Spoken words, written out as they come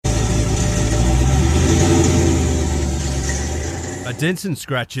Are dents and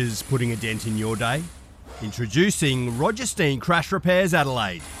scratches putting a dent in your day? Introducing Roger Steen Crash Repairs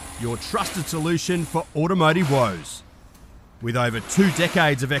Adelaide, your trusted solution for automotive woes. With over 2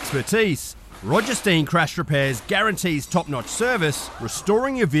 decades of expertise, Roger Steen Crash Repairs guarantees top-notch service,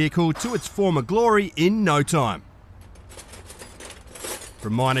 restoring your vehicle to its former glory in no time.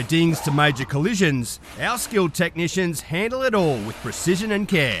 From minor dings to major collisions, our skilled technicians handle it all with precision and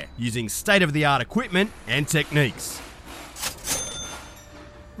care, using state-of-the-art equipment and techniques.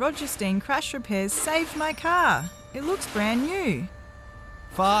 Roger Steen Crash Repairs saved my car. It looks brand new.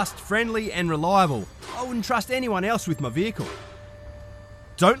 Fast, friendly and reliable. I wouldn't trust anyone else with my vehicle.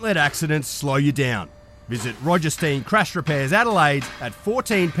 Don't let accidents slow you down. Visit Roger Steen Crash Repairs Adelaide at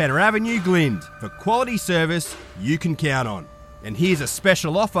 14 Penner Avenue, Glynde for quality service you can count on. And here's a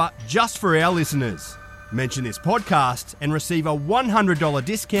special offer just for our listeners. Mention this podcast and receive a $100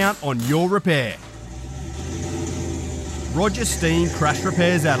 discount on your repair. Roger Steen Crash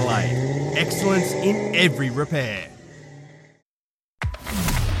Repairs Adelaide. Excellence in every repair.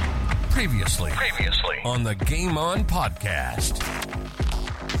 Previously on the Game On podcast.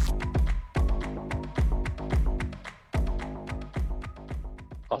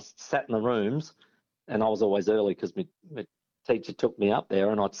 I sat in the rooms, and I was always early because my teacher took me up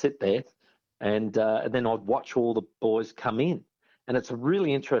there, and I'd sit there, and then I'd watch all the boys come in. And it's a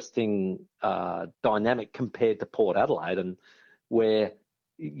really interesting dynamic compared to Port Adelaide, and where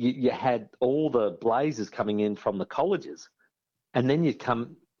you had all the Blazers coming in from the colleges, and then you'd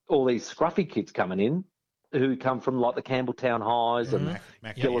come all these scruffy kids coming in who come from like the Campbelltown Highs and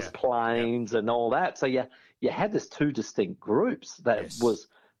Gillis Plains and all that. So you had this 2 distinct groups that was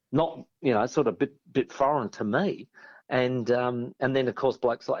not, sort of bit foreign to me. And then, of course,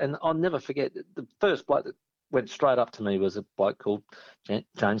 blokes like, and I'll never forget, the first bloke that went straight up to me was a bloke called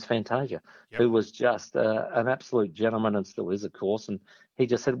James Fantasia, who was just an absolute gentleman and still is, of course. And he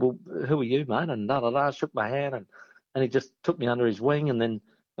just said, well, who are you, mate? And shook my hand and he just took me under his wing. And then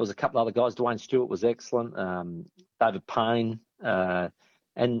there was a couple other guys. Dwayne Stewart was excellent. David Payne. And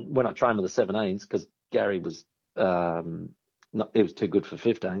when I trained with the 17s, because Gary was he was too good for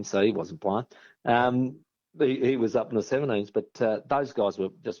 15, so he wasn't playing. He was up in the 17s, but those guys were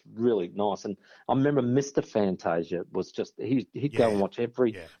just really nice. And I remember Mr. Fantasia was just, he'd go and watch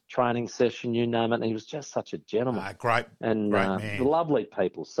every training session, you name it, and he was just such a gentleman. Great man. Lovely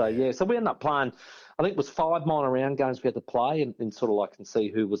people. So, so we ended up playing, I think it was 5 minor round games we had to play and sort of like and see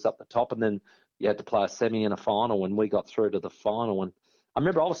who was up the top. And then you had to play a semi and a final when we got through to the final. And I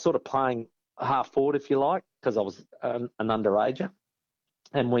remember I was sort of playing half forward, if you like, because I was an underager.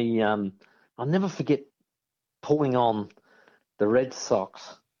 And we, I'll never forget, pulling on the Red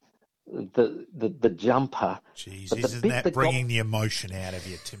Sox, the jumper. Jeez, isn't that bringing the emotion out of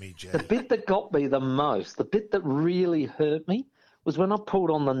you, Timmy G? The bit that got me the most, the bit that really hurt me, was when I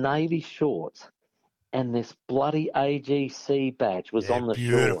pulled on the Navy shorts and this bloody AGC badge was on the shorts.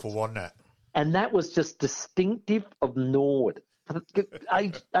 Beautiful, wasn't it? And that was just distinctive of Nord.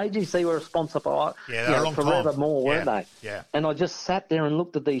 AGC were a sponsor for forevermore, weren't they? Yeah. And I just sat there and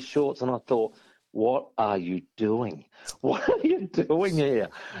looked at these shorts and I thought, what are you doing? What are you doing here?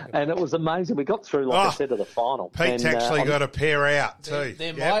 And it was amazing. We got through, like I said, to the final. Pete's actually got a pair out too.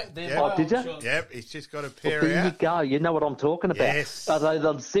 Did you? Yep, he's just got a pair out. There you go. You know what I'm talking about. Yes.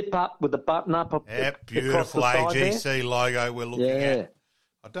 They'll zip up with the button up. Beautiful AGC logo we're looking at.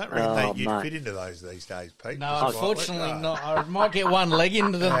 I don't really think you'd fit into those these days, Pete. No, unfortunately not. I might get one leg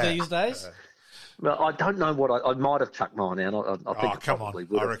into them these days. Well, I don't know what I might have chucked mine out. I think come probably on.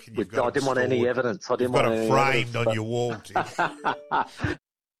 Would I reckon you've got I didn't want any evidence. I didn't want any framed evidence, on your wall.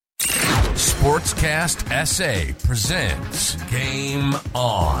 Sportscast SA presents Game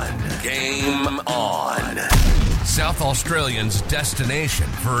On. Game On. South Australians' destination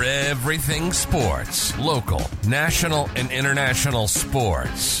for everything sports. Local, national, and international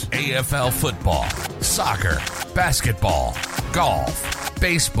sports. AFL football, soccer, basketball, golf,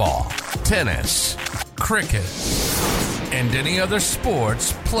 baseball, tennis, cricket, and any other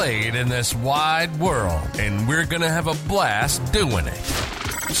sports played in this wide world. And we're going to have a blast doing it.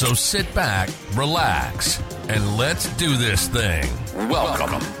 So sit back, relax, and let's do this thing.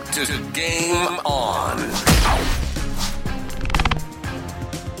 Welcome to Game On.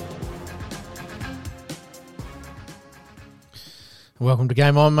 Welcome to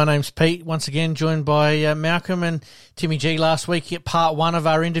Game On. My name's Pete, once again joined by Malcolm and Timmy G last week at part 1 of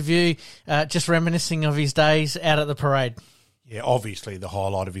our interview, just reminiscing of his days out at the parade. Yeah, obviously the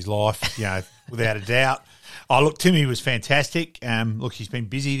highlight of his life, without a doubt. Oh, look, Timmy was fantastic. Look, he's been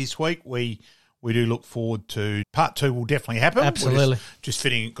busy this week. We do look forward to part 2 will definitely happen. Absolutely.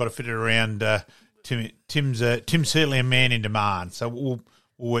 Got to fit it around Tim's certainly a man in demand, so we'll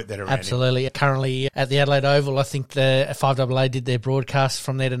work that around him. Absolutely. Currently at the Adelaide Oval, I think the 5AA did their broadcast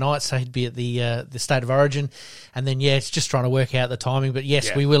from there tonight, so he'd be at the State of Origin. And then, it's just trying to work out the timing. But,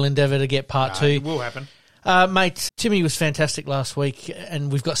 yes, we will endeavour to get part 2. It will happen. Mate, Timmy was fantastic last week,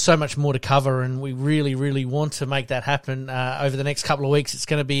 and we've got so much more to cover, and we really, really want to make that happen over the next couple of weeks. It's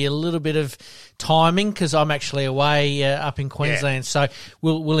going to be a little bit of timing because I'm actually away up in Queensland, so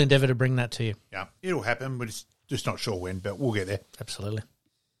we'll endeavour to bring that to you. Yeah, it'll happen, but it's just not sure when, but we'll get there. Absolutely.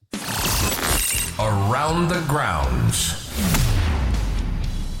 Around the grounds.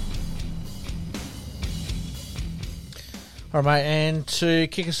 All right, mate, and to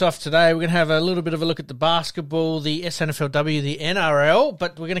kick us off today, we're going to have a little bit of a look at the basketball, the SNFLW, the NRL,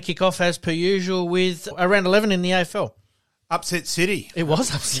 but we're going to kick off, as per usual, with around 11 in the AFL. Upset City. It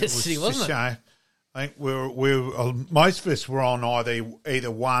was Upset City, wasn't it? I think most of us were on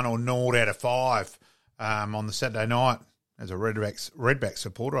either 1 or 0 out of 5 on the Saturday night. As a Redback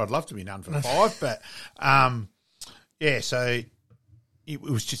supporter, I'd love to be none for 5, but so it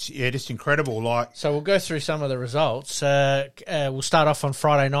was just incredible. So we'll go through some of the results. We'll start off on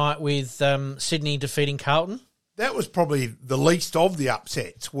Friday night with Sydney defeating Carlton. That was probably the least of the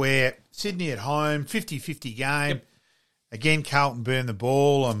upsets, where Sydney at home, 50-50 game. Yep. Again, Carlton burned the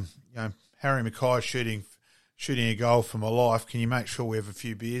ball. Harry Mackay shooting a goal for my life. Can you make sure we have a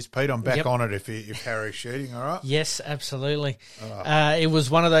few beers, Pete? I'm back on it if Harry's shooting, all right? Yes, absolutely. It was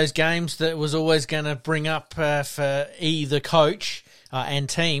one of those games that was always going to bring up for either coach and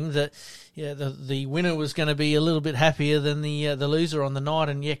team that the winner was going to be a little bit happier than the loser on the night.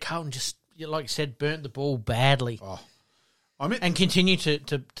 And, Carlton just, like you said, burnt the ball badly. And continue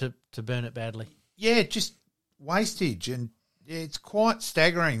to burn it badly. Yeah, just wastage. And it's quite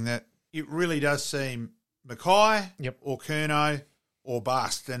staggering that it really does seem Mackay or Curnow or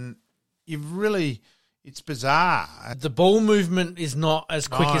bust, and it's bizarre. The ball movement is not as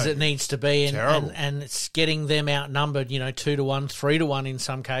quick as it needs to be, and it's getting them outnumbered, 2-1, 3-1 in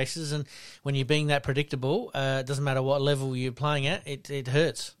some cases, and when you're being that predictable, it doesn't matter what level you're playing at, it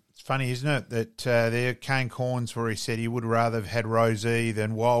hurts. It's funny, isn't it, that there Kane Corns, where he said he would rather have had Rosie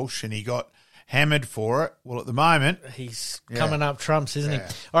than Walsh, and he got hammered for it. Well, at the moment, he's coming up trumps, isn't he?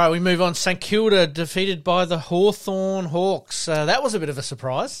 All right, we move on. St Kilda defeated by the Hawthorn Hawks. That was a bit of a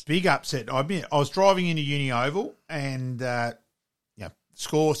surprise. Big upset. I admit, I was driving into Uni Oval and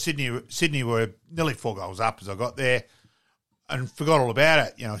score Sydney were nearly 4 goals up as I got there and forgot all about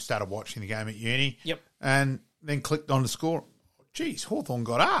it. I started watching the game at Uni. Yep. And then clicked on the score. Geez, Hawthorn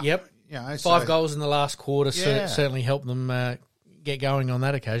got up. Yep. 5 goals in the last quarter certainly helped them get going on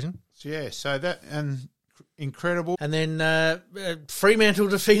that occasion. So that and incredible. And then Fremantle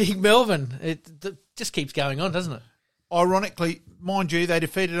defeating Melbourne. It just keeps going on, doesn't it? Ironically, mind you, they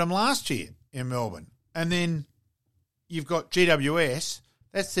defeated them last year in Melbourne. And then you've got GWS.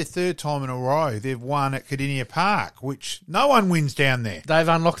 That's their 3rd time in a row they've won at Cardinia Park, which no one wins down there. They've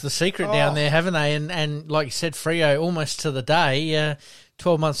unlocked the secret down there, haven't they? And like you said, Freo, almost to the day,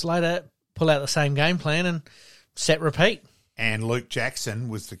 12 months later, pull out the same game plan and set repeat. And Luke Jackson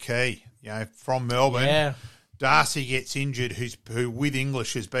was the key, from Melbourne. Yeah. Darcy gets injured, who with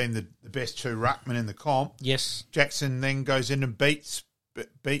English has been the best 2 ruckmen in the comp. Yes. Jackson then goes in and beats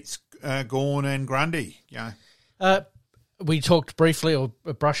Gawn and Grundy. We talked briefly or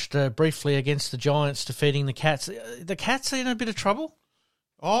brushed briefly against the Giants defeating the Cats. The Cats are in a bit of trouble.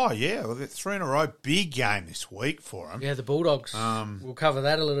 Oh, yeah. Well, they're 3 in a row. Big game this week for them. Yeah, the Bulldogs. We'll cover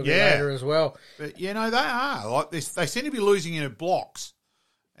that a little bit later as well. But, they are. Like this, they seem to be losing in blocks.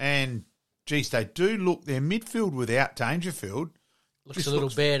 And, geez, they do look, their midfield without Dangerfield. Looks a little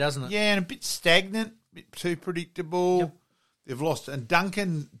bare, doesn't it? Yeah, and a bit stagnant, a bit too predictable. Yep. They've lost. And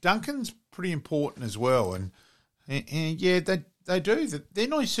Duncan's pretty important as well. And they do. They're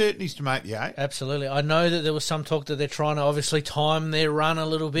no certainties to make the 8. Absolutely. I know that there was some talk that they're trying to obviously time their run a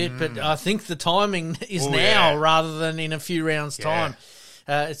little bit, but I think the timing is now rather than in a few rounds' time.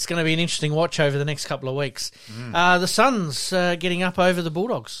 It's going to be an interesting watch over the next couple of weeks. The Suns getting up over the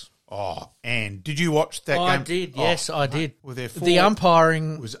Bulldogs. Oh, and did you watch that game? I did, yes, I did. The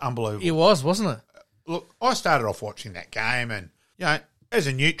umpiring was unbelievable. It was, wasn't it? Look, I started off watching that game and, as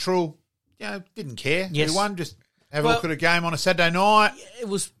a neutral, didn't care. Yes. Who won, just have a look at a game on a Saturday night. It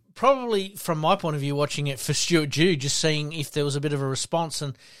was probably, from my point of view, watching it for Stuart Dew, just seeing if there was a bit of a response.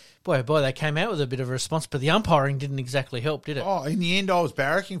 And, boy, they came out with a bit of a response, but the umpiring didn't exactly help, did it? Oh, in the end, I was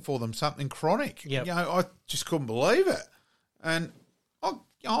barracking for them something chronic. Yep. I just couldn't believe it. And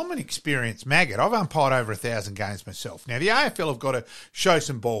I'm an experienced maggot. I've umpired over 1,000 games myself. Now, the AFL have got to show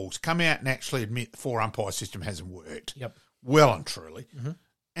some balls, come out and actually admit the 4-umpire system hasn't worked. Yep. Well and truly. Mm-hmm.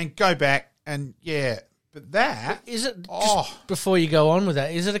 And go back And but that Is it, just before you go on with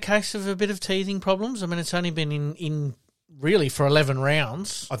that, is it a case of a bit of teething problems? I mean, it's only been in really for 11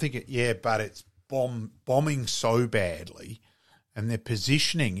 rounds. I think but it's bombing so badly, and their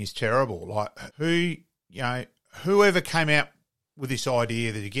positioning is terrible. Like whoever came out with this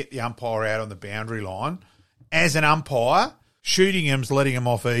idea that you get the umpire out on the boundary line, as an umpire, shooting him's letting him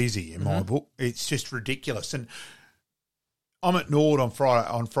off easy in my book. It's just ridiculous. And I'm at Nord on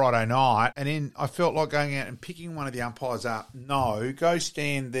Friday night, and then I felt like going out and picking one of the umpires up. No, go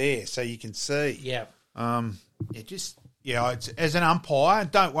stand there so you can see. Yeah. It's, as an umpire,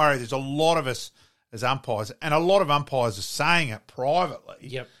 don't worry, there's a lot of us as umpires, and a lot of umpires are saying it privately.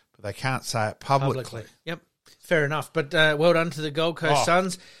 Yep. But they can't say it publicly. Yep. Fair enough. But well done to the Gold Coast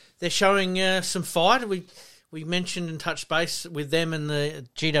Suns. They're showing some fight. We mentioned and touched base with them in the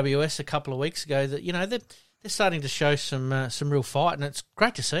GWS a couple of weeks ago that, they're starting to show some real fight, and it's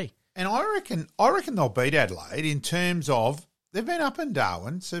great to see. And I reckon they'll beat Adelaide in terms of they've been up in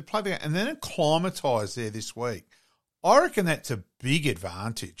Darwin, so play the game, and then acclimatised there this week. I reckon that's a big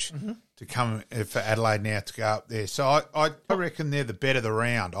advantage to come for Adelaide now to go up there. So I reckon they're the bet of the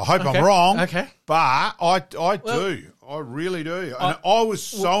round. I hope I'm wrong, but I do. I really do. And I was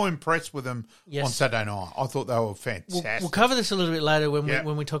so impressed with them on Saturday night. I thought they were fantastic. We'll cover this a little bit later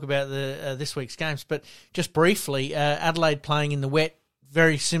when we talk about the this week's games. But just briefly, Adelaide playing in the wet,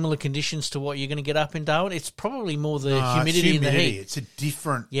 very similar conditions to what you're going to get up in Darwin. It's probably more the humidity and the heat. It's a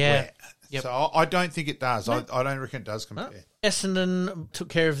different wet. Yep. So I don't think it does. No. I don't reckon it does compare. Essendon took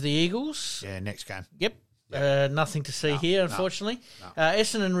care of the Eagles. Yeah, next game. Yep. Nothing to see here, unfortunately. No.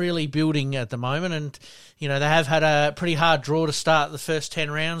 Essendon really building at the moment, and they have had a pretty hard draw to start the first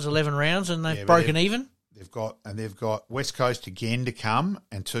 11 rounds, and they've broken even. They've got West Coast again to come,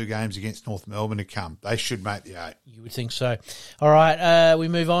 and 2 games against North Melbourne to come. They should make the 8. You would think so. All right, we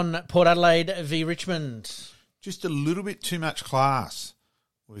move on. Port Adelaide v Richmond. Just a little bit too much class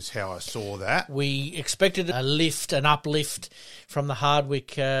was how I saw that. We expected an uplift from the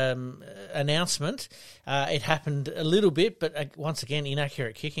Hardwick announcement. It happened a little bit, but once again,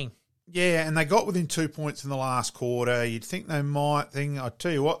 inaccurate kicking. Yeah, and they got within 2 points in the last quarter. You'd think they might. I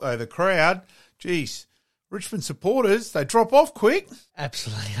tell you what, though, the crowd, geez, Richmond supporters, they drop off quick.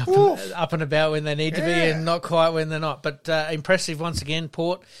 Absolutely, up and about when they need to be, and not quite when they're not. But impressive once again,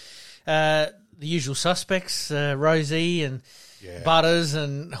 Port. The usual suspects, Rosie and Butters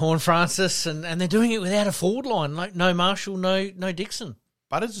and Horne-Francis, and they're doing it without a forward line, like no Marshall, no Dixon.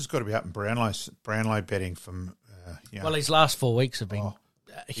 Butters has got to be up in Brownlow betting from. Well, his last 4 weeks have been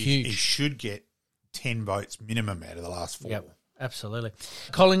huge. He should get 10 votes minimum out of the last 4. Yep, absolutely.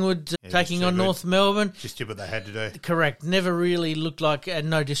 Collingwood taking on North Melbourne. Just did what they had to do. Correct. Never really looked like, and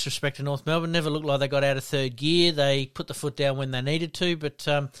no disrespect to North Melbourne, never looked like they got out of third gear. They put the foot down when they needed to, but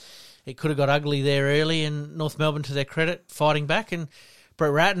it could have got ugly there early, and North Melbourne, to their credit, fighting back. And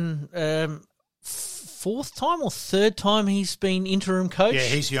Brett Ratton, fourth time or third time he's been interim coach. Yeah,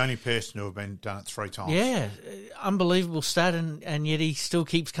 he's the only person who have done it 3 times. Yeah, unbelievable stat, and yet he still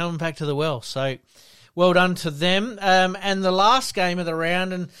keeps coming back to the well. So well done to them. And the last game of the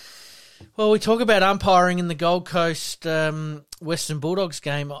round, and we talk about umpiring in the Gold Coast Western Bulldogs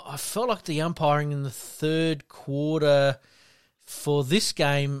game. I felt like the umpiring in the third quarter for this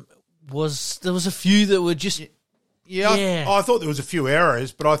game there was a few that were just... Yeah. I thought there was a few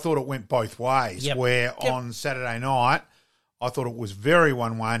errors, but I thought it went both ways, where on Saturday night, I thought it was very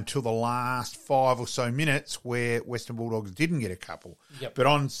 1-1 until the last 5 or so minutes where Western Bulldogs didn't get a couple. Yep. But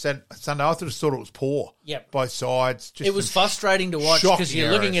on Sunday, I thought it was poor. Yep. Both sides. It was frustrating to watch because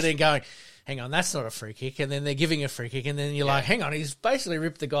you're looking at it and going, hang on, that's not a free kick. And then they're giving a free kick. And then you're like, hang on, he's basically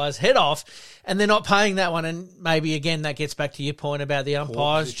ripped the guy's head off. And they're not paying that one. And maybe, again, that gets back to your point about the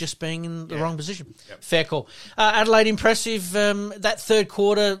umpires just being in the wrong position. Yep. Fair call. Adelaide, impressive. That third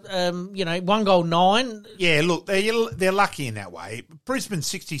quarter, 1 goal, 9. Yeah, look, they're lucky in that way. Brisbane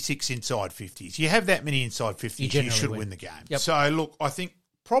 66 inside 50s. You have that many inside 50s, you should win the game. Yep. So, look, I think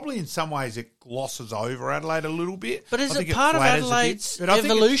probably in some ways it glosses over Adelaide a little bit. But is it part of Adelaide's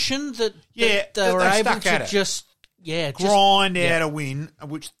evolution that they were able to just grind out a win,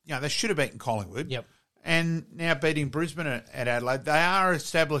 which they should have beaten Collingwood. Yep. And now beating Brisbane at Adelaide, they are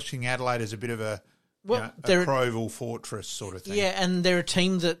establishing Adelaide as a bit of a Crowville fortress sort of thing. Yeah, and they're a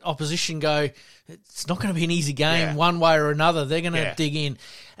team that opposition go, it's not going to be an easy game one way or another. They're going to dig in.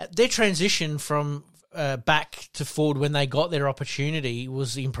 Their transition from back to forward when they got their opportunity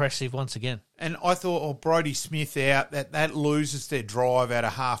was impressive once again. And I thought, Brodie Smith out, that loses their drive out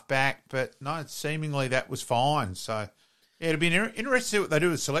of half back, but no, seemingly that was fine. So, it'll be interesting to see what they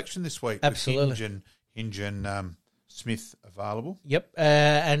do with selection this week. Absolutely. With Hinge and Smith available. Yep,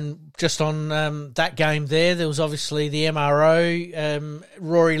 and just on that game there was obviously the MRO,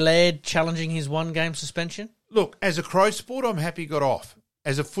 Rory Laird challenging his one-game suspension. Look, as a Crow sport, I'm happy he got off.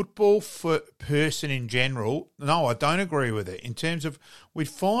 As a football person in general, no, I don't agree with it. In terms of, we've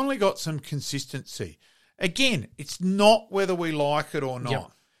finally got some consistency. Again, it's not whether we like it or not.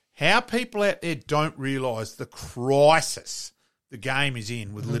 Yep. How people out there don't realise the crisis the game is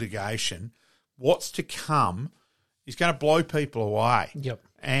in with litigation, what's to come is going to blow people away. Yep.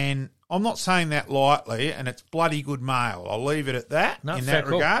 And I'm not saying that lightly, and it's bloody good mail. I'll leave it at that in that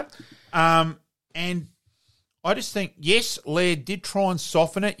cool. regard. And I just think, yes, Laird did try and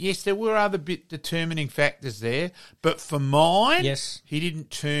soften it. Yes, there were other bit determining factors there. But for mine, yes, he didn't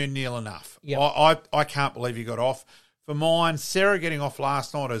turn near enough. Yep. I can't believe he got off. For mine, Sarah getting off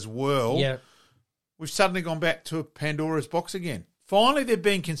last night as well. Yeah. We've suddenly gone back to Pandora's box again. Finally, there've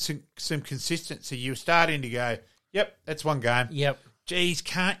been some consistency. You're starting to go, yep, that's one game. Yep. Geez,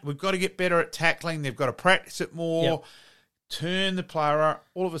 we've got to get better at tackling. They've got to practice it more. Yep. Turn the player up.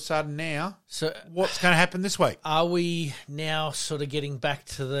 All of a sudden now, so what's going to happen this week? Are we now sort of getting back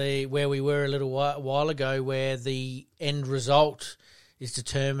to where we were a little while ago, where the end result is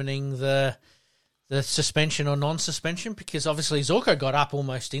determining the suspension or non-suspension? Because obviously Zorko got up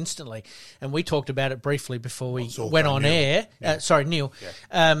almost instantly, and we talked about it briefly before we went on air. Neil.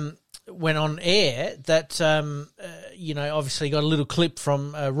 Yeah. Went on air that, obviously got a little clip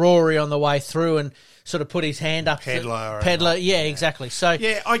from Rory on the way through and sort of put his hand up. Pedler, yeah, exactly. So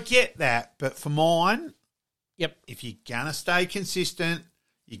yeah, I get that, but for mine, yep, if you're going to stay consistent,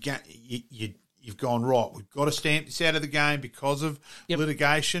 you've gone right. We've got to stamp this out of the game because of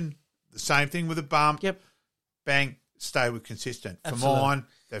litigation. The same thing with a bump. Yep. Bang, stay with consistent. Absolutely. For mine,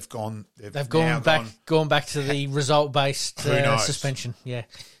 they've gone back to the result-based suspension. Yeah,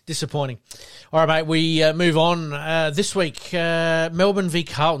 disappointing. All right, mate, we move on. This week, Melbourne v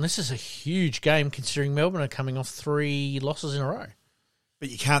Carlton. This is a huge game considering Melbourne are coming off 3 losses in a row. But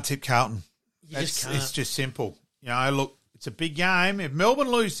you can't tip Carlton. Just can't. It's just simple. Look, it's a big game. If Melbourne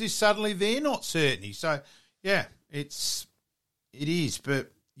lose this suddenly, they're not certain. So, yeah, it is,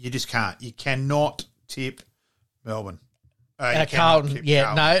 but you just can't. You cannot tip Melbourne. Carlton, Carlton.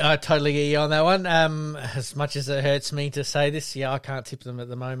 No, I totally get you on that one. As much as it hurts me to say this, I can't tip them at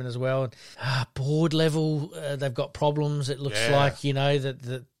the moment as well. Board level, they've got problems. It looks like,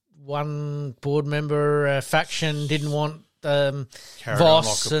 that one board member faction didn't want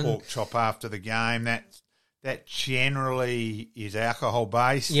Voss like a pork chop after the game. That generally is alcohol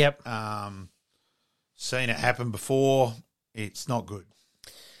based. Yep. Seen it happen before. It's not good.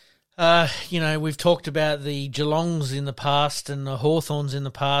 We've talked about the Geelongs in the past and the Hawthorns in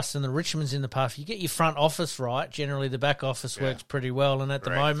the past and the Richmonds in the past. If you get your front office right, generally the back office works pretty well. And at the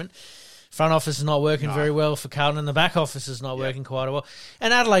moment, front office is not working very well for Carlton and the back office is not working quite well.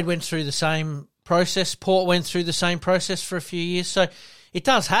 And Adelaide went through the same process. Port went through the same process for a few years. So it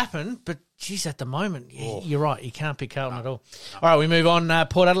does happen, but geez, at the moment, you're right. You can't pick Carlton at all. All right, we move on.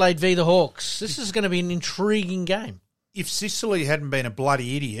 Port Adelaide v the Hawks. This is going to be an intriguing game. If Sicily hadn't been a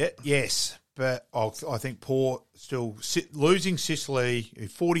bloody idiot, yes, but I think Port still losing Sicily,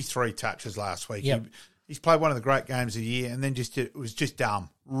 43 touches last week. Yep. He's played one of the great games of the year, and then it was just dumb,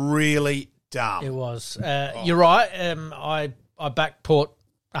 really dumb. It was. You're right. I backed Port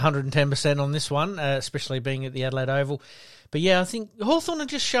 110% on this one, especially being at the Adelaide Oval. But yeah, I think Hawthorn are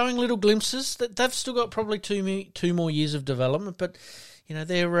just showing little glimpses that they've still got probably two more years of development, but.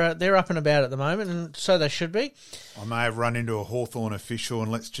 They're up and about at the moment, and so they should be. I may have run into a Hawthorn official,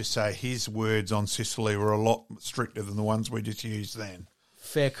 and let's just say his words on Sicily were a lot stricter than the ones we just used then.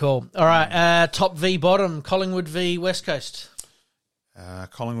 Fair call. All right, top v bottom, Collingwood v West Coast.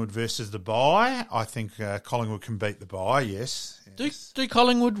 Collingwood versus the bye. I think Collingwood can beat the bye, yes. Do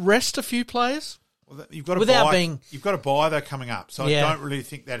Collingwood rest a few players? Well, you've got a bye though coming up, so I don't really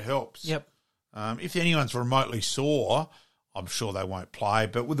think that helps. Yep. If anyone's remotely sore, I'm sure they won't play,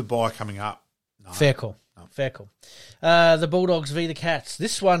 but with the bye coming up, no. Fair call. No. Fair call. The Bulldogs v the Cats.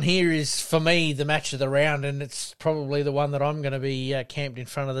 This one here is, for me, the match of the round, and it's probably the one that I'm going to be camped in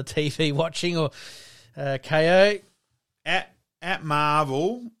front of the TV watching, or KO. At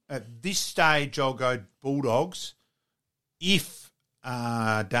Marvel, at this stage, I'll go Bulldogs. If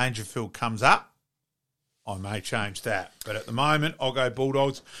Dangerfield comes up, I may change that. But at the moment, I'll go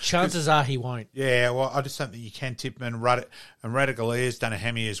Bulldogs. Chances are he won't. Yeah, well, I just don't think you can tip him. And Radagalear's done a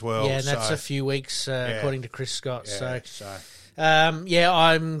hammy as well. Yeah, and that's a few weeks, according to Chris Scott. I'm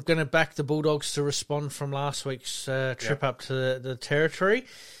going to back the Bulldogs to respond from last week's trip up to the Territory.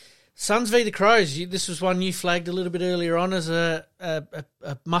 Suns v the Crows. This was one you flagged a little bit earlier on as a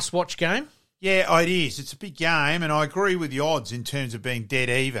must-watch game. Yeah, it is. It's a big game, and I agree with the odds in terms of being dead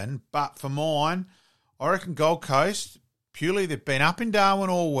even. But for mine, I reckon Gold Coast, purely they've been up in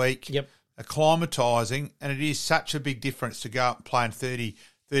Darwin all week, acclimatising, and it is such a big difference to go up and play in 30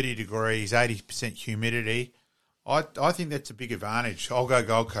 degrees, 80% humidity. I think that's a big advantage. I'll go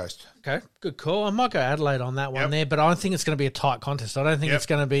Gold Coast. Okay, good call. I might go Adelaide on that one there, but I think it's going to be a tight contest. I don't think it's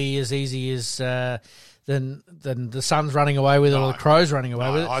going to be as easy as than the Suns running away with it or the Crows running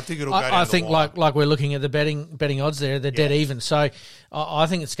away with it. I think it'll go down I to think the wire. like we're looking at the betting odds there, they're dead even. So I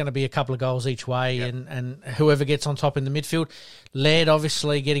think it's going to be a couple of goals each way, and whoever gets on top in the midfield. Laird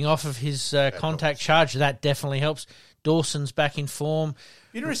obviously getting off of his contact charge, that definitely helps. Dawson's back in form.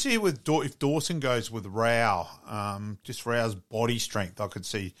 Interesting with if Dawson goes with Rao, just Rao's body strength, I could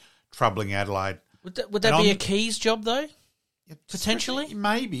see troubling Adelaide. Would that be a Keys job though? Potentially?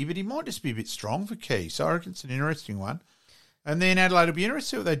 Maybe, but he might just be a bit strong for Keys. So I reckon it's an interesting one. And then Adelaide will be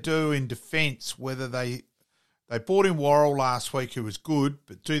interested what they do in defence, whether they brought in Worrell last week, who was good,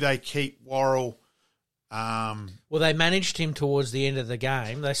 but do they keep Worrell? Well, they managed him towards the end of the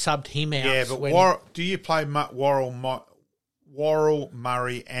game. They subbed him out. Yeah, but do you play Worrell,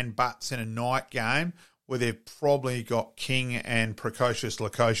 Murray and Butts in a night game where they've probably got King and Precocious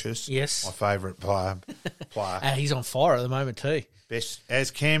Lacocious? Yes. My favourite player. He's on fire at the moment too. Best,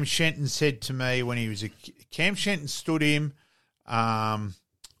 as Cam Shenton said to me when he was Cam Shenton stood him.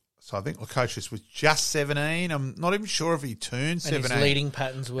 So I think Lacocious was just 17. I'm not even sure if he turned 17. And his leading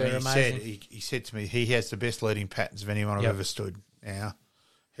patterns were amazing. He said to me he has the best leading patterns of anyone I've ever stood. Now,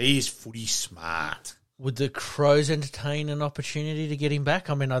 he is footy smart. Would the Crows entertain an opportunity to get him back?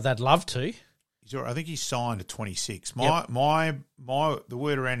 I mean, they'd love to. I think he's signed at 26. The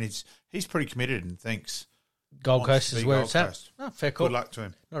word around is he's pretty committed and thinks Gold Coast is where it's at. Oh, fair call. Good luck to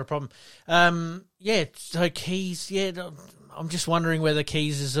him. Not a problem. So Keys, I'm just wondering whether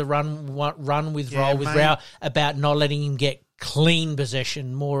Keys is a run with Rao about not letting him get clean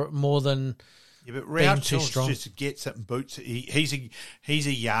possession more than but Rao too strong. Just gets it and boots it. He's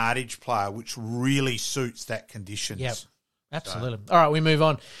a yardage player, which really suits that conditions. Yep. Absolutely. All right, we move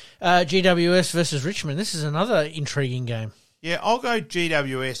on. GWS versus Richmond. This is another intriguing game. Yeah, I'll go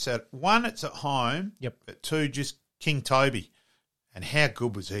GWS at 1, it's at home. Yep. At 2, just King Toby. And how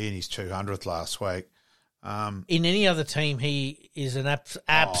good was he in his 200th last week? In any other team, he is an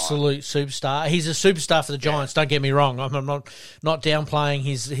absolute superstar. He's a superstar for the Giants, don't get me wrong. I'm not downplaying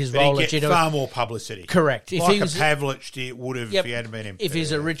his role at GWS. Far more publicity. Correct. Like a Pavlich would have if he hadn't been him. If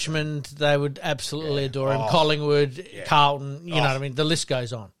he's at Richmond, they would absolutely adore him. Collingwood, Carlton, you know what I mean? The list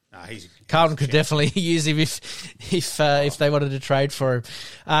goes on. No, Carlton could definitely use him if they wanted to trade for him.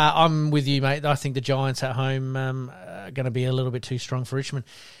 I'm with you, mate. I think the Giants at home are going to be a little bit too strong for Richmond.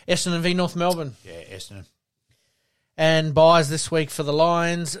 Essendon v North Melbourne. Yeah, Essendon. And buys this week for the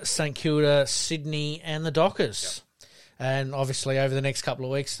Lions, St Kilda, Sydney and the Dockers. Yep. And obviously over the next couple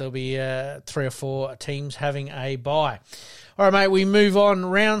of weeks there'll be 3 or 4 teams having a bye. All right, mate, we move on.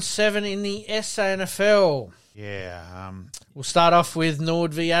 Round 7 in the SANFL. Yeah. We'll start off with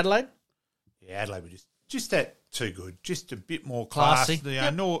Nord v Adelaide. Yeah, Adelaide were just that too good. Just a bit more classy.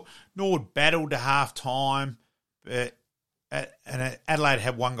 Nord battled to half time, but Adelaide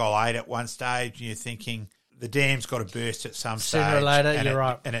had 1 goal 8 at one stage, and you're thinking the dam's got to burst at some stage. Sooner or later, you're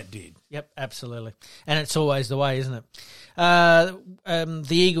right. And it did. Yep, absolutely. And it's always the way, isn't it? The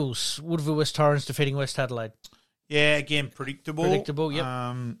Eagles, Woodville West Torrens defeating West Adelaide. Yeah, again, predictable.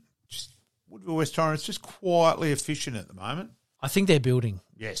 Yep. Woodville West Torrens just quietly efficient at the moment. I think they're building.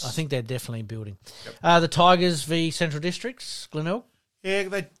 Yes. I think they're definitely building. Yep. The Tigers v Central Districts, Glenelg. Yeah,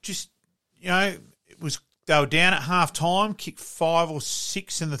 they just, they were down at half time, kicked 5 or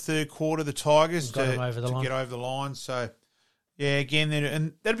 6 in the third quarter, the Tigers, to get over the line. So, yeah, again,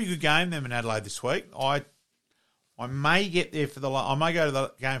 and that'll be a good game, them in Adelaide this week. I may get there I may go to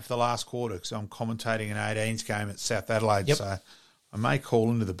the game for the last quarter because I'm commentating an 18s game at South Adelaide. Yep. So I may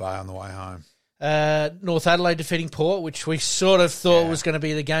call into the bay on the way home. North Adelaide defeating Port, which we sort of thought was going to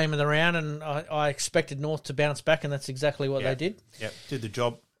be the game of the round, and I expected North to bounce back, and that's exactly what they did. Yep, did the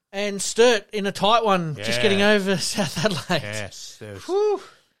job. And Sturt in a tight one, just getting over South Adelaide. Yes, there's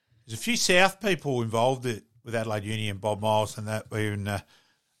a few South people involved with Adelaide Uni and Bob Miles and that. Even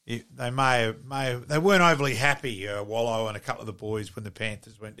they weren't overly happy. Wallow and a couple of the boys when the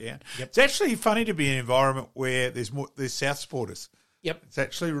Panthers went down. Yep. It's actually funny to be in an environment where there's South supporters. Yep, it's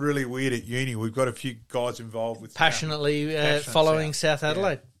actually really weird at uni. We've got a few guys involved with passionately following South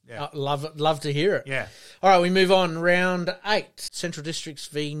Adelaide. Yeah. Love to hear it. Yeah. All right, we move on. Round 8, Central Districts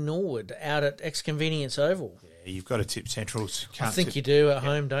v Norwood out at Ex-Convenience Oval. Yeah, you've got to tip Central. I think you do at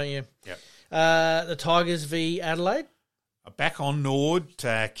home, don't you? Yep. The Tigers v Adelaide. Back on Nord,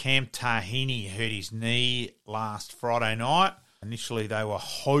 Cam Tahini hurt his knee last Friday night. Initially, they were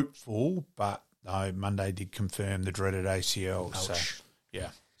hopeful, but no, Monday did confirm the dreaded ACL. Ouch. So, yeah.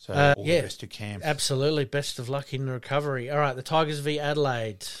 So, all the best to Cam. Absolutely. Best of luck in the recovery. All right, the Tigers v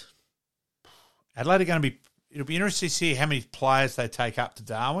Adelaide. Adelaide are going to be... It'll be interesting to see how many players they take up to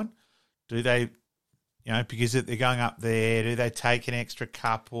Darwin. Do they... because they're going up there, do they take an extra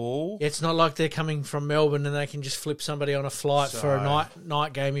couple? It's not like they're coming from Melbourne and they can just flip somebody on a flight for a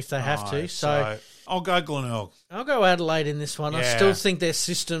night game if they have to. So I'll go Glenelg. I'll go Adelaide in this one. Yeah. I still think their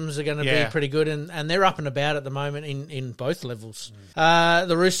systems are going to be pretty good, and they're up and about at the moment in both levels.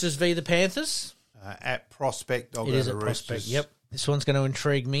 The Roosters v the Panthers. At Prospect, I'll go It is the at Roosters. Prospect, yep. This one's going to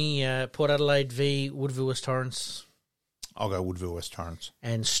intrigue me. Port Adelaide v Woodville West Torrens. I'll go Woodville West Torrens.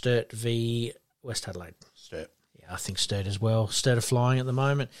 And Sturt v West Adelaide. Sturt. Yeah, I think Sturt as well. Sturt are flying at the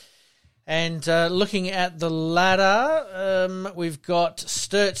moment. And looking at the ladder, we've got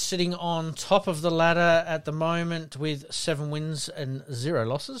Sturt sitting on top of the ladder at the moment with 7 wins and 0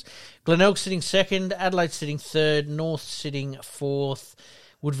 losses. Glenelg sitting second, Adelaide sitting third, North sitting fourth,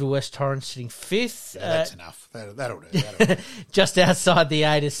 Woodville West Torrens sitting fifth. Yeah, that's enough. That'll do. Just outside the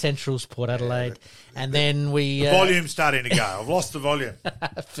 8 is Central's Port Adelaide. And then we... The volume's starting to go. I've lost the volume.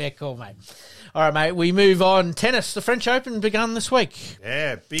 Fair call, mate. All right, mate, we move on. Tennis, the French Open begun this week.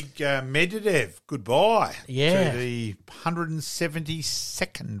 Yeah, big Medvedev, goodbye. Yeah. To the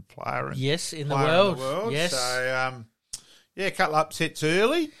 172nd player in the world. Yes. So, a couple upsets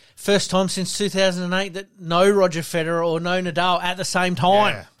early. First time since 2008 that no Roger Federer or no Nadal at the same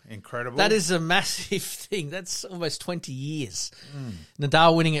time. Yeah, incredible. That is a massive thing. That's almost 20 years.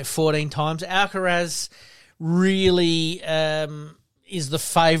 Nadal winning it 14 times. Alcaraz really... is the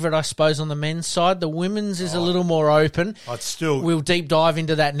favourite, I suppose, on the men's side. The women's is a little more open. We'll deep dive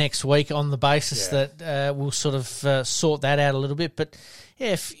into that next week on the basis that we'll sort of sort that out a little bit. But,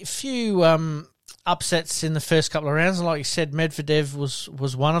 yeah, a few upsets in the first couple of rounds. And like you said, Medvedev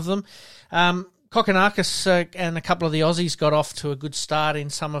was one of them. Kokkinakis and a couple of the Aussies got off to a good start in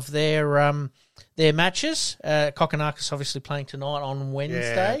some of their matches. Kokkinakis obviously playing tonight on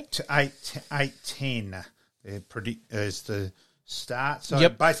Wednesday. Yeah, to 8:10 is the start. So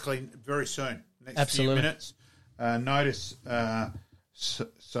basically very soon, next few minutes. Notice,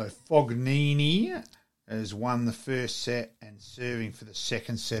 so Fognini has won the first set and serving for the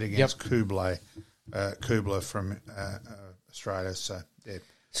second set against Kubler from Australia. So, yeah.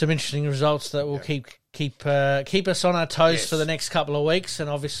 Some interesting results that will keep us on our toes for the next couple of weeks. And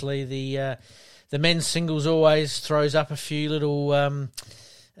obviously the men's singles always throws up a few little...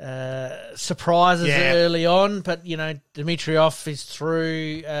 surprises early on, but Dimitrov is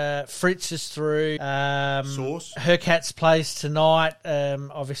through, Fritz is through, Hurkacz plays tonight.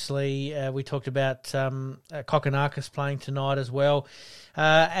 Obviously, we talked about Kokkinakis playing tonight as well,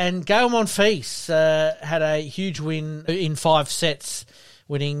 and Gael Monfils had a huge win in 5 sets,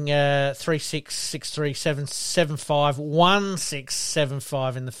 winning 3-6, 6-3, 7-5, 1-6,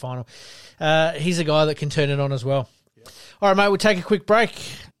 7-5 in the final. He's a guy that can turn it on as well. All right, mate, we'll take a quick break.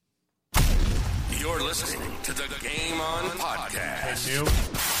 You're listening to the Game On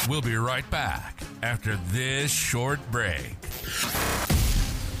Podcast. We'll be right back after this short break.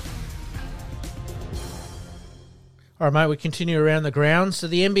 All right, mate, we continue around the grounds. So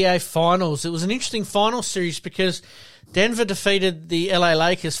the NBA Finals. It was an interesting final series because Denver defeated the LA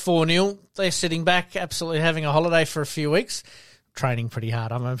Lakers 4-0. They're sitting back, absolutely having a holiday for a few weeks. Training pretty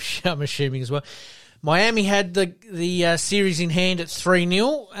hard, I'm assuming as well. Miami had the series in hand at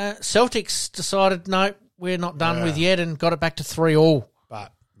 3-0. Celtics decided, no, we're not done with yet, and got it back to 3-3.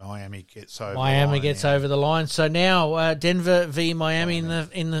 But Miami gets over. Over the line. So now Denver v Miami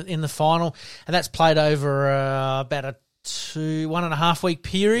in the final, and that's played over about a 1.5 week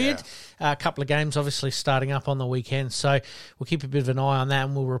period. Yeah. A couple of games obviously starting up on the weekend, so we'll keep a bit of an eye on that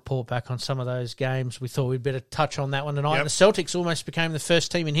and we'll report back on some of those games. We thought we'd better touch on that one tonight. Yep. The Celtics almost became the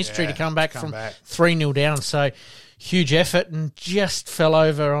first team in history to come back from 3-0 down, so huge effort, and just fell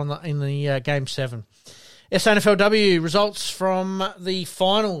over in the Game 7. SNFLW results from the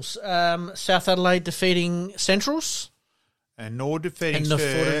finals. South Adelaide defeating Centrals. And Nord defeating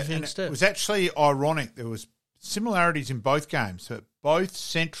Sturt. It was actually ironic. There was similarities in both games. So both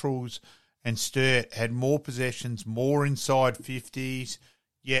Centrals and Sturt had more possessions, more inside 50s,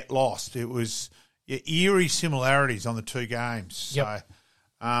 yet lost. It was eerie similarities on the two games. Yep. So,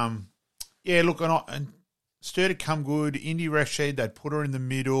 and Sturt had come good. Indy Rashid, they'd put her in the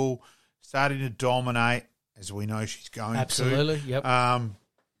middle, starting to dominate, as we know she's going to. Absolutely, yep. But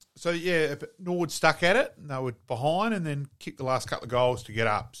Nord stuck at it, and they were behind, and then kicked the last couple of goals to get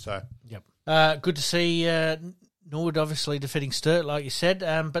up. So, good to see Norwood obviously defeating Sturt, like you said,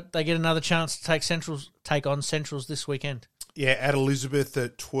 but they get another chance to take on Centrals this weekend. Yeah, at Elizabeth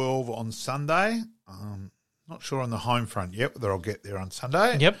at 12 on Sunday. Not sure on the home front yet whether I'll get there on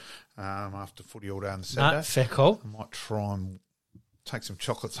Sunday. Yep. After footy all day on Saturday. No, fair call. I might try and take some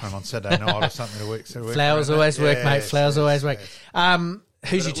chocolates home on Saturday night or something to work. Flowers always work, mate. Flowers always work.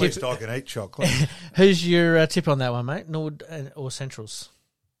 Who's your tip? At least I can eat chocolate. Who's your tip on that one, mate? Norwood or Centrals?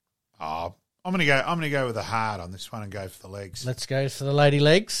 I'm going to go with the heart on this one and go for the legs. Let's go for the Lady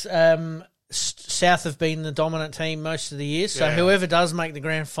Legs. South have been the dominant team most of the year, so whoever does make the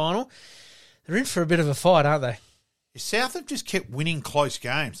grand final, they're in for a bit of a fight, aren't they? South have just kept winning close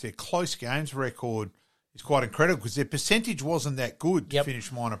games. Their close games record is quite incredible because their percentage wasn't that good to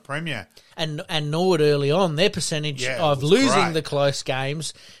finish minor premier. And Norwood early on, their percentage of losing great. The close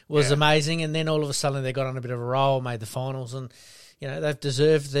games was amazing, and then all of a sudden they got on a bit of a roll, made the finals, and they've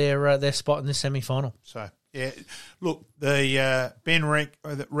deserved their spot in the semi-final. So, look, the Ben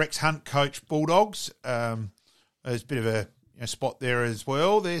Rex Hunt coach Bulldogs, there's a bit of a spot there as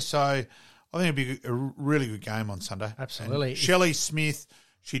well there, so I think it'll be a really good game on Sunday. Absolutely. Shelley Smith,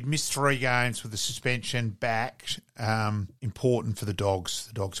 she'd missed 3 games with the suspension back. Important for the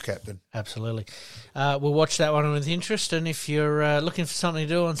Dogs captain. Absolutely. We'll watch that one with interest, and if you're looking for something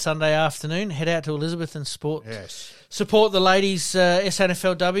to do on Sunday afternoon, head out to Elizabeth and support the ladies'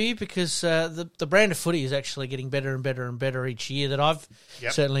 SNFLW, because the brand of footy is actually getting better and better and better each year that I've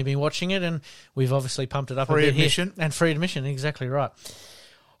certainly been watching it, and we've obviously pumped it up a bit here. And free admission, exactly right.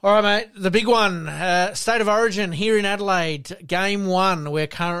 All right, mate, the big one, State of Origin here in Adelaide, Game 1. We're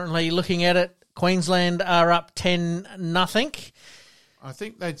currently looking at it. Queensland are up 10-0. I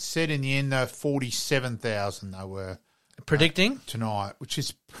think they'd said in the end, 47,000 they were predicting tonight, which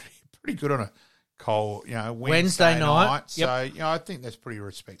is pretty good on a cold, Wednesday night. So, I think that's pretty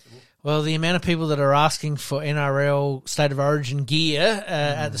respectable. Well, the amount of people that are asking for NRL State of Origin gear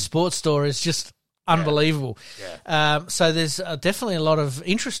at the sports store is just unbelievable. Yeah. So there's definitely a lot of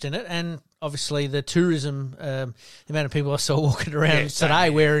interest in it, and obviously the tourism, the amount of people I saw walking around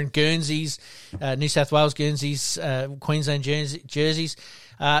today wearing Guernseys, New South Wales Guernseys, Queensland jerseys,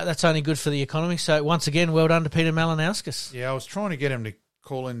 that's only good for the economy. So once again, well done to Peter Malinauskas. Yeah, I was trying to get him to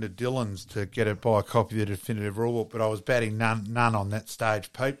call into Dillon's to buy a copy of the definitive rulebook, but I was batting none on that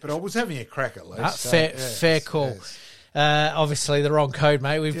stage, Pete. But I was having a crack at least. Fair call. Yes. Obviously the wrong code,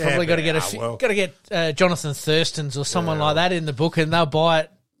 mate. We've probably got to get Jonathan Thurston's or someone like that in the book, and they'll buy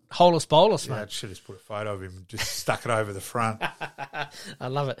it holus bolus, mate. I should have put a photo of him and just stuck it over the front. I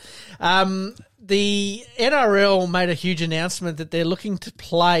love it. The NRL made a huge announcement that they're looking to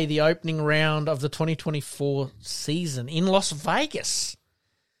play the opening round of the 2024 season in Las Vegas.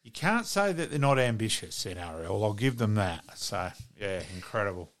 You can't say that they're not ambitious, NRL. I'll give them that. So,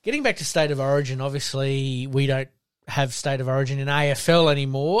 incredible. Getting back to State of Origin, obviously we don't have State of Origin in AFL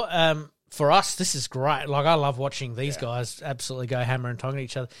anymore. For us, this is great. Like, I love watching these guys absolutely go hammer and tong at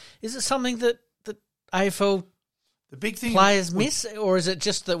each other. Is it something that AFL the big thing players miss, or is it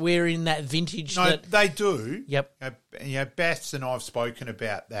just that we're in that vintage? No, they do. Yep. Baths and I've spoken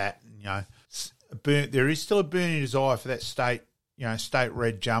about that. There is still a burning desire for that state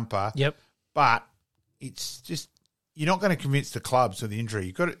red jumper. Yep. But it's just, you're not going to convince the clubs of the injury.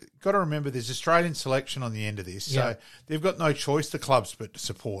 You've got to remember there's Australian selection on the end of this. So they've got no choice, the clubs, but to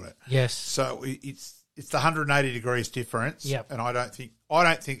support it. Yes. So it's the 180 degrees difference. Yep. And I don't think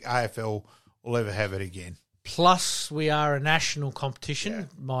AFL will ever have it again. Plus, we are a national competition,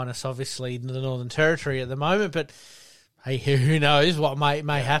 minus obviously the Northern Territory at the moment. But hey, who knows what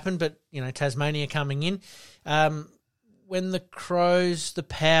may happen? But Tasmania coming in. When the Crows, the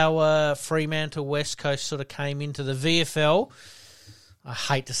Power, Fremantle, West Coast sort of came into the VFL, I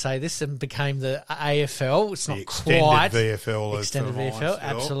hate to say this, and became the AFL. It's not quite VFL. Extended VFL,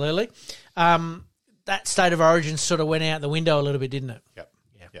 absolutely. That State of Origin sort of went out the window a little bit, didn't it?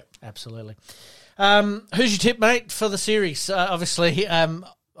 Yep. Absolutely. Who's your tip, mate, for the series? Obviously,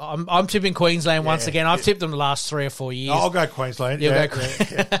 I'm tipping Queensland once again. I've tipped them the last 3 or 4 years. I'll go Queensland. You'll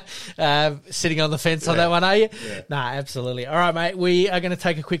go sitting on the fence on that one, are you? Yeah. Nah, absolutely. All right, mate, we are going to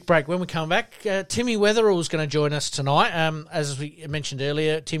take a quick break. When we come back, Timmy Weatherall is going to join us tonight. As we mentioned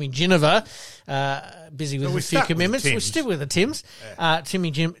earlier, Timmy Ginniver, busy with a few commitments. We're still with the Tims. Yeah.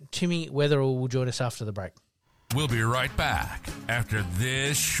 Timmy Weatherall will join us after the break. We'll be right back after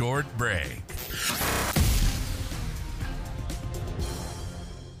this short break.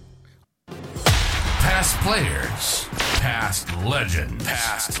 Past players, past legends,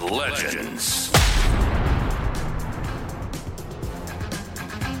 past legends.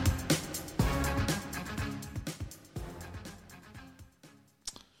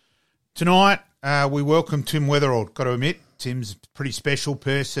 Tonight, we welcome Tim Weatherall. Got to admit, Tim's a pretty special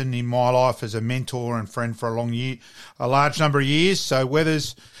person in my life as a mentor and friend for a large number of years. So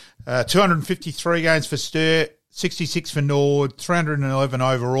Weathers, 253 games for Sturt, 66 for Nord, 311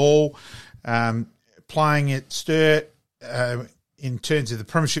 overall. Playing at Sturt in terms of the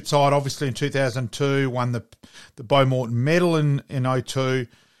premiership side, obviously in 2002, won the Beau Morton medal in 02,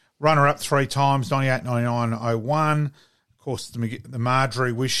 runner-up 3 times, 98, 99, 01. Of course, the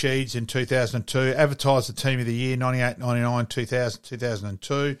Marjorie Wisheeds in 2002, advertised the Team of the Year, 98, 99, 2000,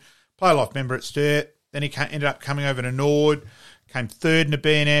 2002. Play-life member at Sturt. Then he ended up coming over to Nord, came third in the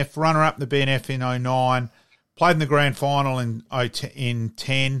BNF, runner-up in the BNF in 09, played in the grand final in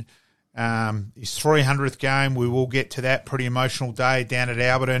 10. His 300th game, we will get to that. Pretty emotional day down at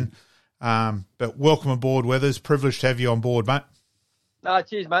Alberton. But welcome aboard, Weathers. Privileged to have you on board, mate.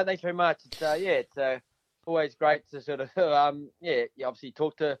 Cheers, mate. Thanks very much. It's always great to sort of, you obviously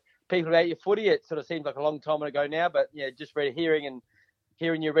talk to people about your footy. It sort of seems like a long time ago now, but just hearing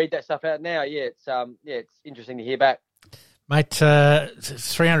you read that stuff out now, it's interesting to hear back. Mate,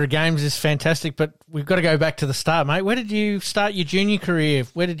 300 games is fantastic, but we've got to go back to the start, mate. Where did you start your junior career?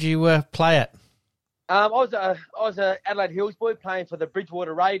 Where did you play at? I was a Adelaide Hills boy playing for the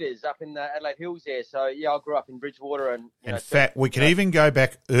Bridgewater Raiders up in the Adelaide Hills there. So, I grew up in Bridgewater. And in fact, we could even go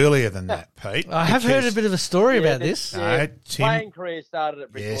back earlier than that, Pete. I have heard a bit of a story about this. No, Tim, playing career started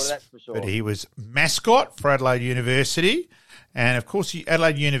at Bridgewater, that's for sure. But he was mascot for Adelaide University. And, of course,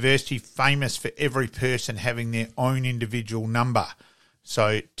 Adelaide University famous for every person having their own individual number.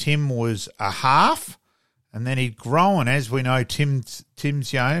 So Tim was a half, and then he'd grown. As we know, Tim's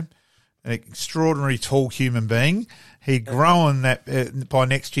an extraordinary tall human being. He'd grown that by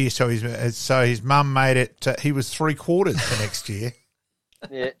next year, so his mum made it. He was 3/4 for next year.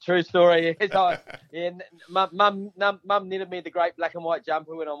 Yeah, true story. Mum knitted me the great black and white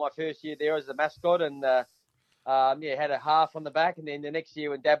jumper when on my first year there as a mascot, and had a half on the back. And then the next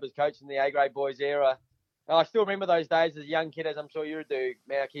year when Dad was coaching the A-grade boys era, I still remember those days as a young kid, as I'm sure you do,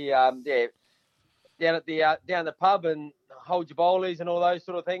 Malky. Down at the pub and hold your bowlies and all those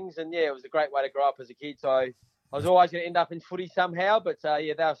sort of things. And it was a great way to grow up as a kid. So I was always going to end up in footy somehow. But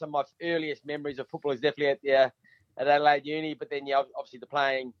they were some of my earliest memories of football. Is definitely at Adelaide Uni. But then obviously the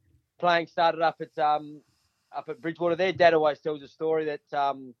playing started up at Bridgewater. There, Dad always tells a story that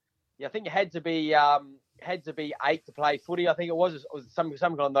I think you had to be 8 to play footy. I think it was something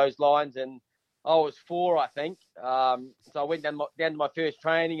along those lines. And I was 4, I think. So I went down to my first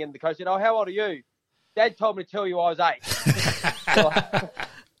training, and the coach said, "Oh, how old are you?" Dad told me to tell you I was 8.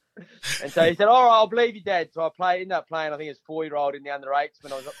 And so he said, "All right, I'll believe you, Dad." So I ended up playing, I think, as 4-year-old in the under-8s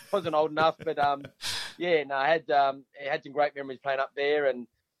when I wasn't old enough. But, I had some great memories playing up there. And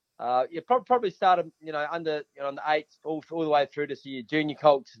probably started, on the 8s all the way through to see junior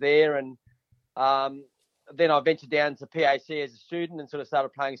colts there. And then I ventured down to PAC as a student and sort of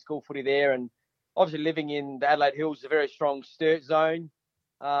started playing school footy there. And obviously living in the Adelaide Hills is a very strong Sturt zone.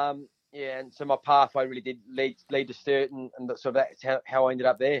 And so my pathway really did lead to Sturt, and sort of that's how I ended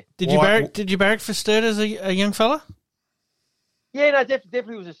up there. Did you barrack for Sturt as a young fella? Yeah, no,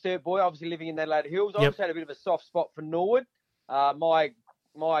 definitely was a Sturt boy. Obviously living in the Adelaide Hills, I also had a bit of a soft spot for Norwood. My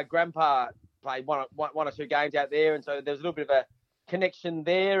grandpa played one or two games out there, and so there was a little bit of a connection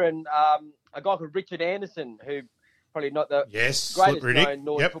there. And a guy called Richard Anderson, who probably not the greatest known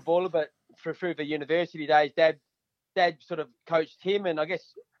Norwood footballer, but through the university days, Dad sort of coached him, and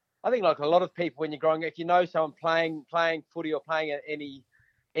I think like a lot of people when you're growing up, if you know someone playing footy or playing at any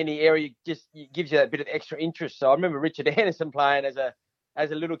area, it gives you that bit of extra interest. So I remember Richard Anderson playing as a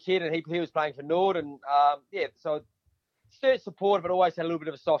little kid, and he was playing for Nord, and so Sturt supported, but always had a little bit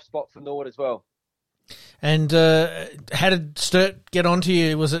of a soft spot for Nord as well. And how did Sturt get onto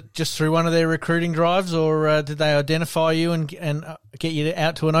you? Was it just through one of their recruiting drives, or did they identify you and get you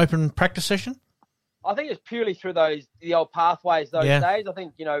out to an open practice session? I think it's purely through the old pathways those days. I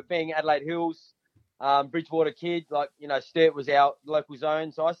think, being Adelaide Hills, Bridgewater kid, Sturt was our local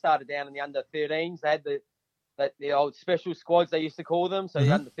zone. So I started down in the under-13s. They had the old special squads, they used to call them. So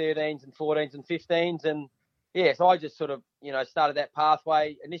the under-13s and 14s and 15s. And, so I just sort of, started that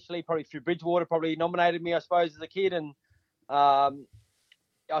pathway initially, probably through Bridgewater, probably nominated me, I suppose, as a kid. And I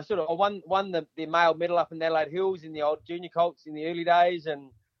won the male medal up in the Adelaide Hills in the old junior colts in the early days. And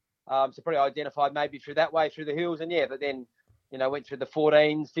so probably identified maybe through that way, through the Hills. And but then, went through the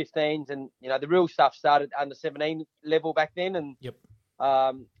 14s, 15s, and, the real stuff started under 17 level back then. And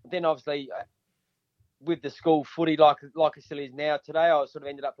then obviously with the school footy, like it still is now today, I sort of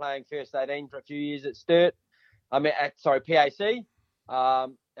ended up playing first 18 for a few years at Sturt. PAC.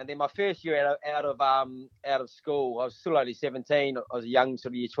 And then my first year out of school, I was still only 17. I was a young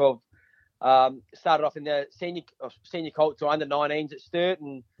sort of year 12 Started off in the senior Colts or under 19s at Sturt,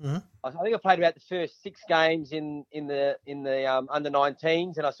 and I think I played about the first 6 games in the under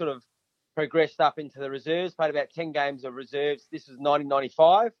 19s, and I sort of progressed up into the reserves. Played about 10 games of reserves. This was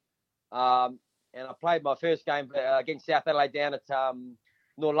 1995, and I played my first game against South Adelaide down at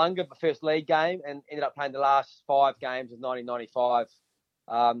Noarlunga, the first league game, and ended up playing the last 5 games of 1995,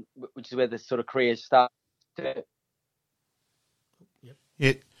 which is where the sort of career started.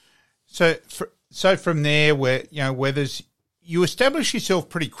 Yeah. So from there, where you established yourself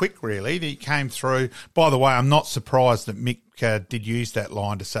pretty quick, really. That you came through. By the way, I'm not surprised that Mick did use that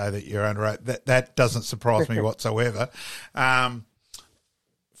line to say that you're under. That doesn't surprise me whatsoever.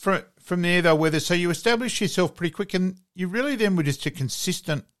 From there, though, so you established yourself pretty quick, and you really then were just a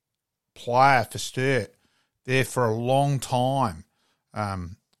consistent player for Sturt there for a long time.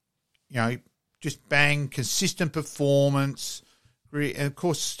 Just bang, consistent performance. And of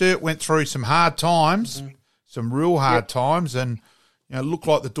course, Sturt went through some hard times, some real hard times, and it looked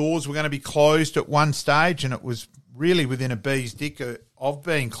like the doors were going to be closed at one stage, and it was really within a bee's dick of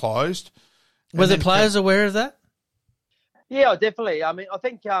being closed. Were the players aware of that? Yeah, definitely. I mean, I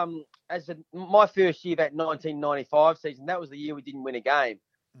think my first year, that 1995 season, that was the year we didn't win a game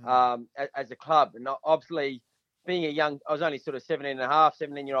as a club. And obviously, being I was only sort of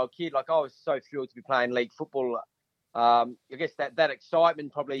 17-year-old kid, like I was so thrilled to be playing league football. I guess that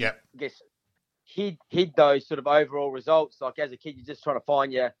excitement probably, hid those sort of overall results. Like as a kid, you're just trying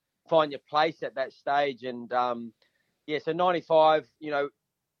to find your place at that stage. And so 95,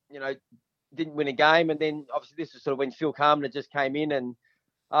 didn't win a game, and then obviously this was sort of when Phil Carminer just came in, and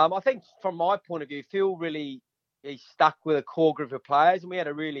I think from my point of view, Phil really he stuck with a core group of players, and we had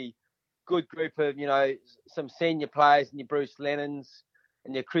a really good group of some senior players, and your Bruce Lennons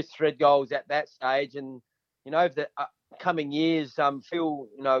and your Chris Threadgolds at that stage, and over the coming years, Phil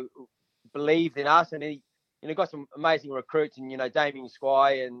believed in us, and he got some amazing recruits, and Damien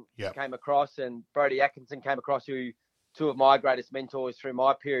Squire came across, and Brodie Atkinson came across, who two of my greatest mentors through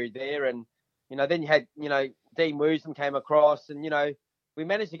my period there, and then you had Dean Woosnam came across, and we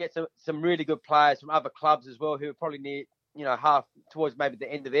managed to get some really good players from other clubs as well, who were probably near half towards maybe the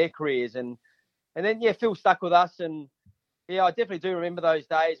end of their careers, and then Phil stuck with us, and I definitely do remember those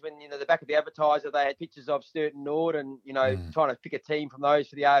days when the back of the advertiser they had pictures of Sturt and Nord, and trying to pick a team from those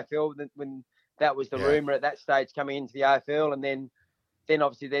for the AFL when that was the rumour at that stage coming into the AFL, and then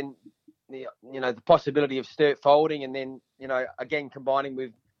obviously the possibility of Sturt folding, and then again combining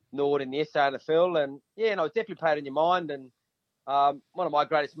with Nord in the SANFL, and I was definitely played in your mind. And one of my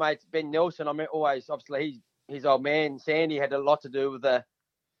greatest mates, Ben Nelson, I mean, always obviously his old man Sandy had a lot to do with the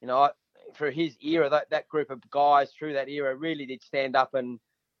for his era, that group of guys through that era really did stand up, and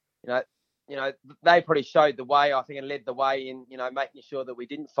they probably showed the way, I think, and led the way in making sure that we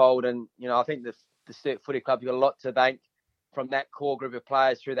didn't fold. And I think the Sturt Footy Club got a lot to thank from that core group of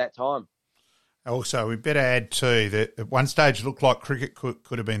players through that time. Also, we better add too that at one stage it looked like cricket could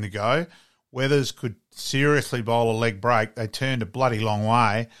have been the go. Weathers could seriously bowl a leg break. They turned a bloody long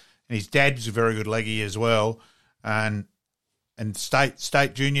way, and his dad was a very good leggy as well. And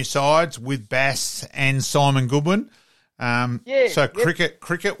state junior sides with Bass and Simon Goodwin.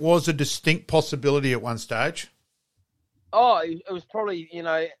 Cricket was a distinct possibility at one stage. Oh, it was probably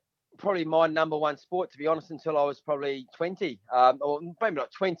probably my number one sport, to be honest, until I was probably 20, or maybe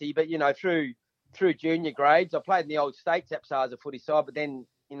not 20, but through junior grades. I played in the old States APSA as a footy side, but then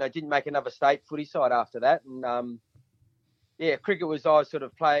didn't make another state footy side after that. And cricket was, I sort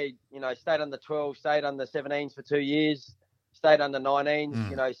of played, stayed under 12, stayed under 17s for 2 years, stayed under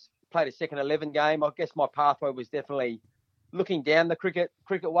 19s, played a second 11 game. I guess my pathway was definitely looking down the cricket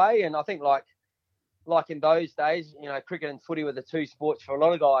way. And I think like in those days, cricket and footy were the two sports for a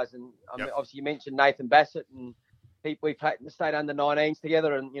lot of guys. And I mean, obviously you mentioned Nathan Bassett, and we stayed under 19s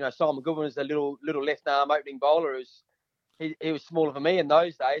together. And, Simon Goodwin was a little left arm opening bowler. He was smaller than me in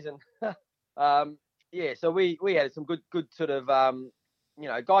those days. And so we had some good sort of,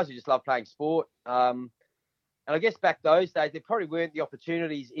 guys who just love playing sport. And I guess back those days, there probably weren't the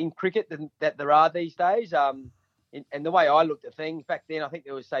opportunities in cricket that there are these days. And the way I looked at things back then, I think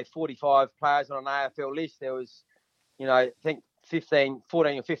there was, say, 45 players on an AFL list. There was, I think 14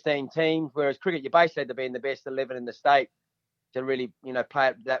 or 15 teams, whereas cricket, you basically had to be in the best 11 in the state to really, play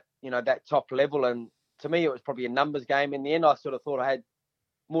at that, that top level. And to me, it was probably a numbers game in the end. I sort of thought I had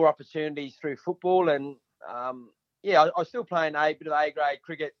more opportunities through football. And, I was still playing a bit of A-grade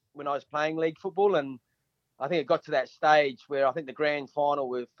cricket when I was playing league football. And I think it got to that stage where I think the grand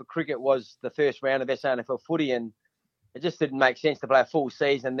final for cricket was the first round of SANFL footy, and it just didn't make sense to play a full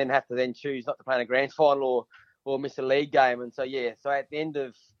season and then have to choose not to play in a grand final or miss a league game. And so at the end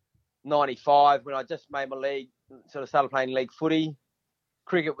of '95 when I just made my league, sort of started playing league footy.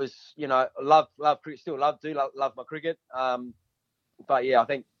 Cricket was, love cricket, still love my cricket. But yeah, I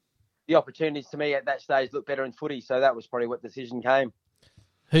think the opportunities to me at that stage looked better in footy, so that was probably what the decision came.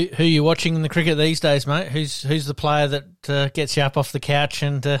 Who are you watching in the cricket these days, mate? Who's the player that gets you up off the couch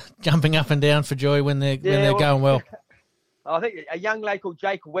and jumping up and down for joy when they're going well? I think a young lad called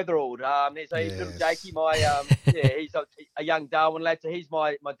Jake Weatherald. There's a little Jakey, he's a young Darwin lad. So he's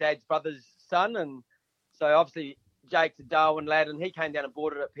my dad's brother's son, and so obviously Jake's a Darwin lad, and he came down and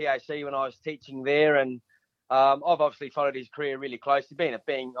boarded at PAC when I was teaching there, and I've obviously followed his career really closely, being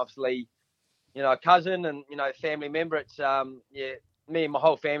obviously, a cousin and family member. It's me and my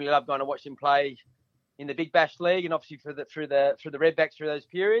whole family love going to watch him play in the Big Bash League, and obviously through the Redbacks through those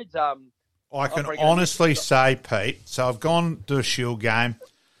periods. I can honestly say, Pete, so I've gone to a Shield game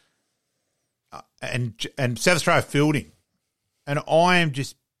and South Australia fielding, and I am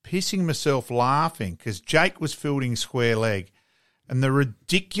just pissing myself laughing because Jake was fielding square leg, and the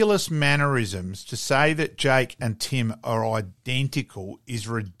ridiculous mannerisms to say that Jake and Tim are identical is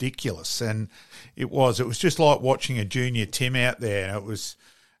ridiculous. And it was just like watching a junior Tim out there. And it was,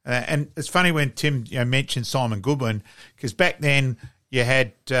 and it's funny when Tim mentioned Simon Goodwin, because back then you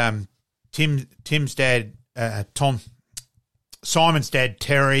had Tim's dad, Simon's dad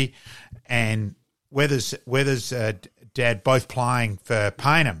Terry, and Weathers' dad both playing for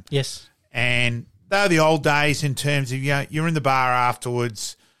Payneham. Yes, and they were the old days in terms of, you're in the bar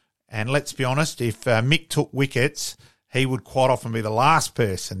afterwards, and let's be honest, if Mick took wickets, he would quite often be the last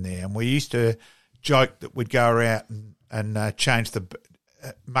person there. And we used to joke that we'd go around and change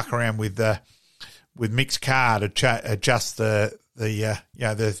muck around with Mick's car to adjust the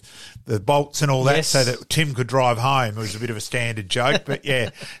bolts and all that, so that Tim could drive home. It was a bit of a standard joke, but yeah.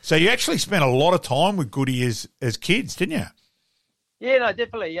 So you actually spent a lot of time with Goody as kids, didn't you? Yeah, no,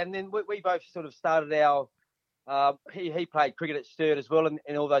 definitely. And then we both sort of started our. He played cricket at Sturt as well,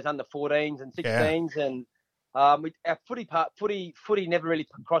 in all those under 14s and 16s, and our footy never really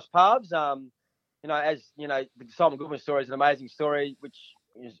crossed paths. As the Simon Goodwin story is an amazing story, which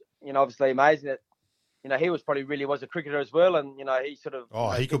is obviously amazing that he was a cricketer as well, and he sort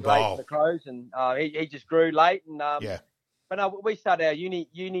of he could bowl the Crows, and he just grew late, and But no, we started our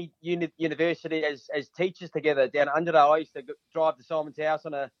university as teachers together down at Underdale. I used to drive to Simon's house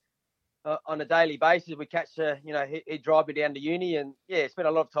on a daily basis. We catch he'd drive me down to uni, and spent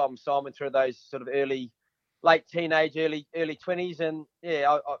a lot of time with Simon through those sort of late teenage, early 20s, and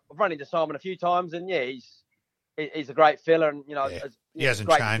I've run into Simon a few times, and he's a great fella, and he hasn't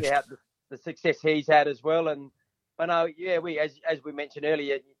great changed. To see the success he's had as well, we as we mentioned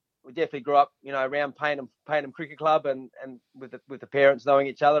earlier, we definitely grew up around Payneham Cricket Club, and with the parents knowing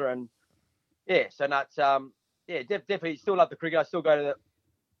each other, and definitely still love the cricket. I still go to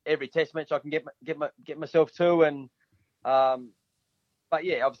every test match I can get myself to, and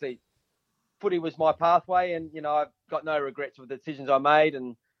obviously footy was my pathway, and I've got no regrets with the decisions I made,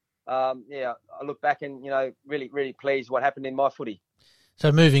 and I look back and really, really pleased what happened in my footy. So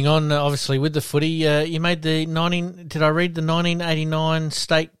moving on, obviously with the footy, you made the 1989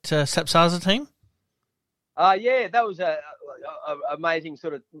 state Sapsaza team? That was a amazing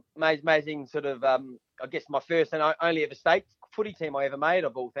sort of I guess my first and only ever state footy team I ever made,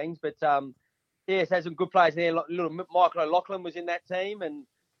 of all things. But it had some good players there. Little Michael O'Loughlin was in that team, and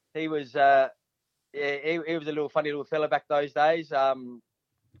he was he was a little funny little fella back those days.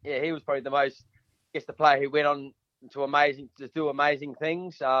 He was probably the player who went on to do amazing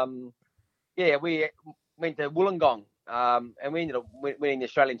things. We went to Wollongong, and we ended up winning the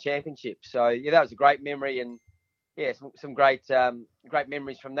Australian Championship. So that was a great memory, and some great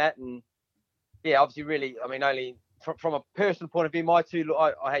memories from that. And obviously, really, I mean, only from a personal point of view,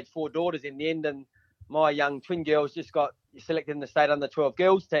 I had 4 daughters in the end, and my young twin girls just got selected in the state under 12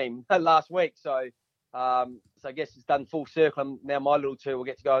 girls team last week. So I guess it's done full circle, and now my little 2 will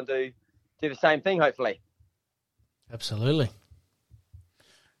get to go and do the same thing, hopefully. Absolutely.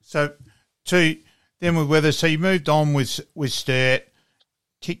 So, then with Weathers, so you moved on with Sturt,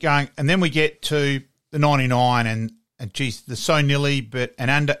 keep going, and then we get to the 99, and geez, the so nearly, but an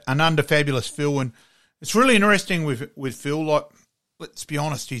under fabulous Phil, and it's really interesting with Phil. Like, let's be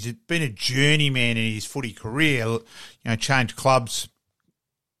honest, he's been a journeyman in his footy career. Changed clubs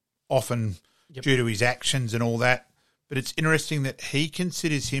often due to his actions and all that. But it's interesting that he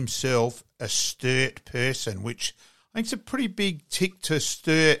considers himself a Sturt person, which I think it's a pretty big tick to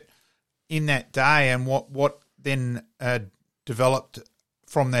Sturt in that day, and what then developed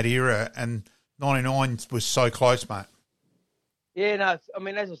from that era. And 99 was so close, mate. Yeah, no, I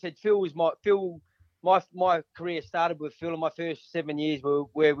mean, as I said, Phil my career started with Phil, and my first 7 years were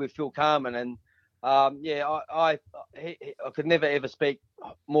with Phil Carman, and I could never ever speak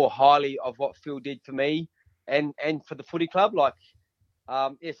more highly of what Phil did for me and for the footy club. Like,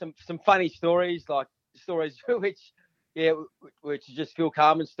 some funny stories, like stories which is just Phil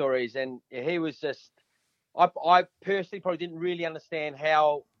Carman stories, and he was just. I personally probably didn't really understand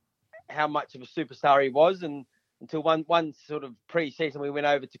how much of a superstar he was, and until one sort of pre-season we went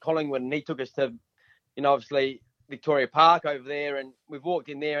over to Collingwood, and he took us to, obviously Victoria Park over there, and we've walked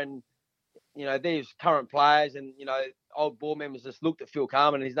in there, and these current players and old board members just looked at Phil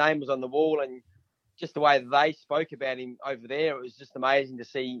Carman, and his name was on the wall, and just the way that they spoke about him over there, it was just amazing to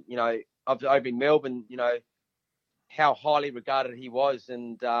see. Over in Melbourne, how highly regarded he was,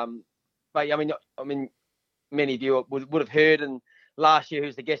 and but I mean. Many of you would have heard, and last year he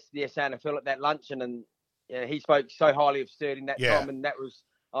was the guest of the SANFL at that luncheon, and he spoke so highly of Sturt in that time, and that was,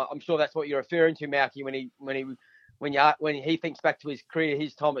 I'm sure that's what you're referring to, Malky, when he thinks back to his career,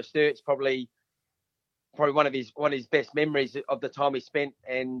 his time at Sturt's probably one of his best memories of the time he spent,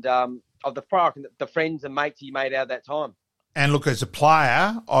 and of the friends and mates he made out of that time. And look, as a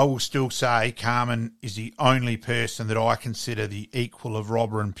player, I will still say Carman is the only person that I consider the equal of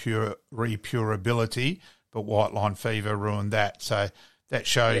Robber and pure ability. But white line fever ruined that. So that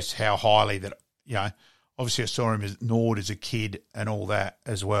shows how highly that, obviously I saw him as Nord as a kid and all that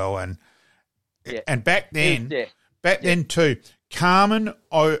as well. And back then, then too, Carman,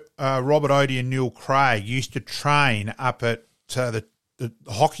 Robert Odie and Neil Craig used to train up at the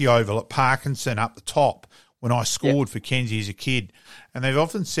hockey oval at Parkinson up the top when I scored for Kenzie as a kid. And they've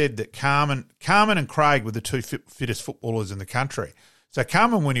often said that Carman and Craig were the two fittest footballers in the country. So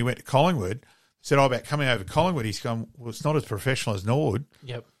Carman, when he went to Collingwood, said about coming over Collingwood, he's gone, well, it's not as professional as Nord.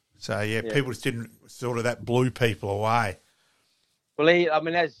 Yep. So, people just didn't, sort of that blew people away. Well,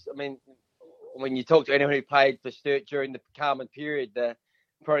 when you talk to anyone who played for Sturt during the Carman period,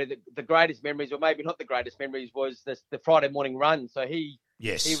 probably the greatest memories, or maybe not the greatest memories, was the Friday morning run. So he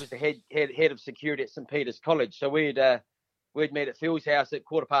was the head of security at St. Peter's College. So we'd meet at Phil's house at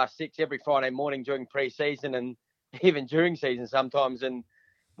 6:15 every Friday morning during pre-season and even during season sometimes, and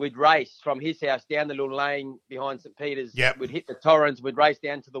we'd race from his house down the little lane behind St. Peter's. Yep. We'd hit the Torrens. We'd race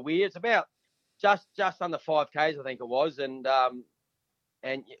down to the Weir. It's about just under 5Ks, I think it was. And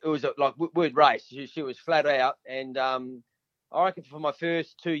it was like we'd race. She was flat out. And I reckon for my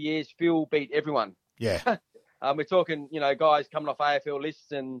first 2 years, Phil beat everyone. Yeah. We're talking, guys coming off AFL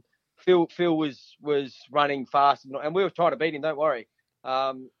lists, and Phil was running fast. And we were trying to beat him, don't worry.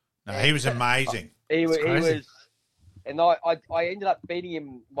 He was amazing. He was. And I ended up beating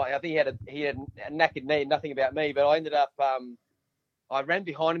him. I think he had a knackered knee, nothing about me. But I ended up, I ran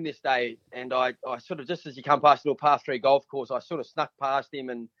behind him this day, and I sort of, just as you come past the little par 3 golf course, I sort of snuck past him,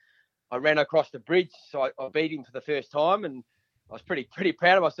 and I ran across the bridge. So I beat him for the first time, and I was pretty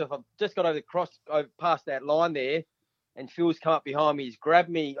proud of myself. I've just got over past that line there, and Phil's come up behind me. He's grabbed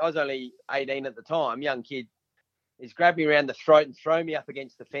me. I was only 18 at the time, young kid. He's grabbed me around the throat and thrown me up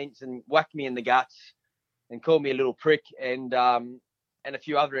against the fence and whacked me in the guts, and called me a little prick, and a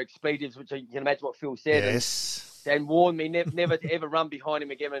few other expletives, which you can imagine what Phil said. Yes. And warned me never to ever run behind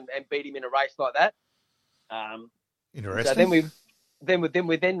him again and beat him in a race like that. Interesting. So then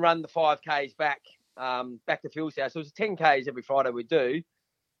we run the 5Ks back to Phil's house. So it was 10Ks every Friday we do.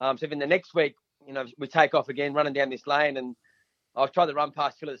 So then the next week, we take off again, running down this lane, and I was trying to run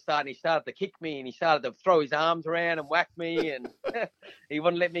past Phil at the start, and he started to kick me, and he started to throw his arms around and whack me, and he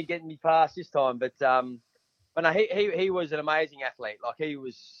wouldn't let me get me past this time. But no, he was an amazing athlete. Like, he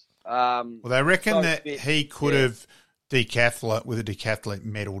was. Well, they reckon so that fit. he could have with a decathlete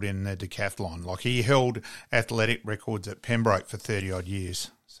medalled in the decathlon. Like, he held athletic records at Pembroke for 30 odd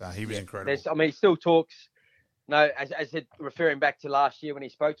years. So he was incredible. He still talks. As I said, referring back to last year when he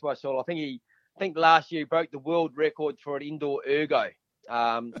spoke to us all, I think last year he broke the world record for an indoor ergo,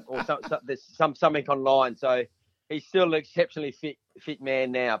 or there's something online. So he's still an exceptionally fit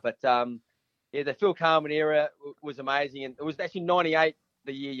man now. But the Phil Carman era was amazing, and it was actually 98,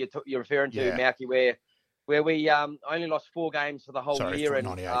 the year you're referring to, Malky, where we only lost 4 games for the whole year, and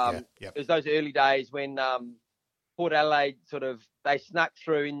it was those early days when Port Adelaide they snuck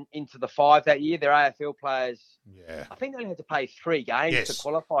through into the 5 that year. Their AFL players, I think they only had to play 3 games to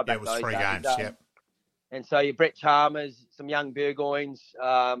qualify back those days. Yeah, it was 3 games, And so your Brett Chalmers, some young Burgoynes,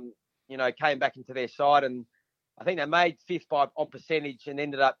 came back into their side, and I think they made 5th on percentage and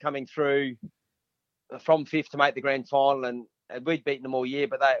ended up coming through from 5th to make the grand final, and we'd beaten them all year,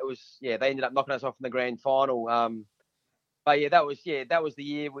 but they ended up knocking us off in the grand final. But that was the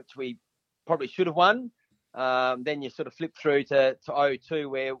year which we probably should have won. Then you sort of flip through to 02,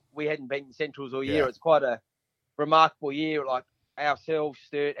 where we hadn't beaten Centrals all year. Yeah. It's quite a remarkable year. Like ourselves,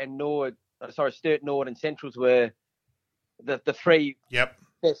 Sturt, Nord, and Centrals were the three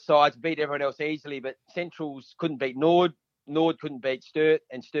best sides, beat everyone else easily, but Centrals couldn't beat Nord couldn't beat Sturt,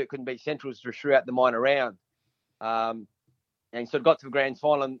 and Sturt couldn't beat Centrals throughout the minor round. And so it got to the grand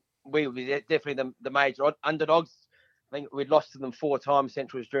final, and we were definitely the major underdogs. I think we'd lost to them 4 times,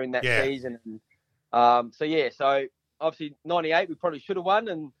 Centrals, during that season. And, so obviously 98 we probably should have won,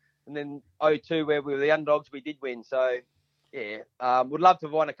 and then 02 where we were the underdogs, we did win. So would love to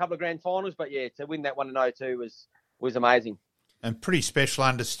have won a couple of grand finals, but to win that one in 02 was amazing. And pretty special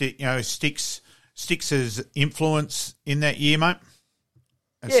under Sticks' influence in that year, mate.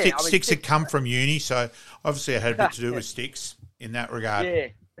 And Sticks had come from uni, so obviously it had a bit to do with Sticks in that regard.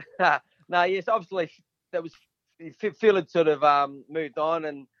 Yeah. No, yes, obviously that was Phil had sort of moved on,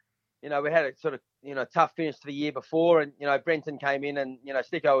 and we had a sort of tough finish to the year before, and Brenton came in, and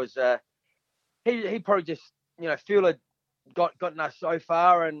Sticko was he probably just Phil had gotten us so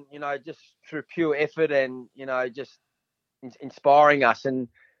far, and just through pure effort and just inspiring us, and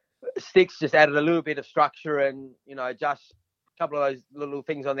Sticks just added a little bit of structure and just a couple of those little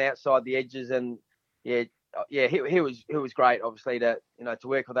things on the outside, the edges, and he was great, obviously, to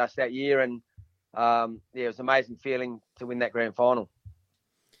work with us that year, and it was an amazing feeling to win that grand final.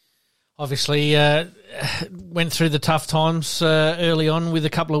 Obviously, went through the tough times early on with a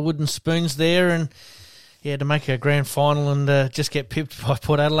couple of wooden spoons there, and to make a grand final and just get pipped by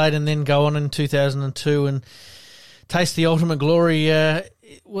Port Adelaide, and then go on in 2002 and taste the ultimate glory.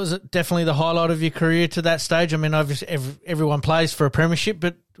 Was it definitely the highlight of your career to that stage? I mean, obviously everyone plays for a premiership,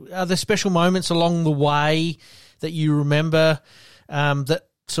 but are there special moments along the way that you remember that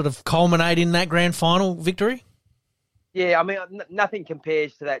sort of culminate in that grand final victory? Yeah, I mean, nothing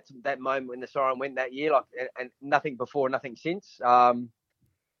compares to that moment when the siren went that year, and nothing before, nothing since.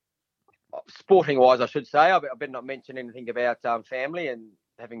 Sporting wise, I should say, I better not mention anything about family and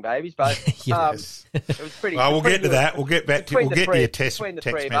having babies, but yes. It was pretty. Well, we'll get to that. We'll get back to. We'll get to your text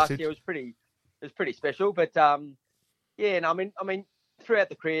message. It was pretty special, but I mean, throughout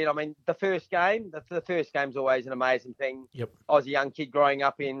the career, I mean, the first game's always an amazing thing. Yep. I was a young kid growing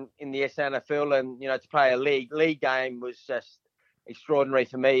up in the SANFL, and to play a league game was just extraordinary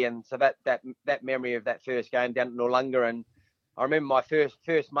for me. And so that memory of that first game down at Noarlunga, and I remember my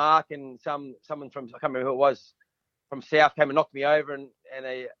first mark, and someone from, I can't remember who it was, from South came and knocked me over, and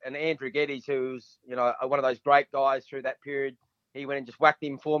Andrew Geddes, who's one of those great guys through that period, he went and just whacked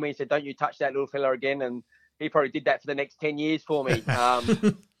him for me and said, "Don't you touch that little fella again." And he probably did that for the next 10 years for me.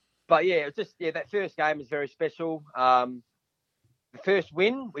 But it was just that first game was very special. The first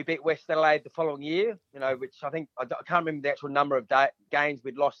win, we beat West Adelaide the following year, which I think, I can't remember the actual number of games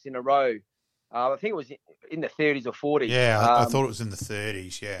we'd lost in a row. I think it was in the 30s or 40s. Yeah, I thought it was in the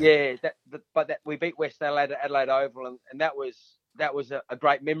 30s. Yeah. Yeah, but we beat West Adelaide at Adelaide Oval, and that was a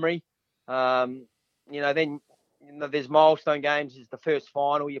great memory. Then there's milestone games. Is the first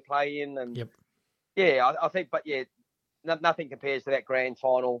final you play in, and I think, but nothing compares to that grand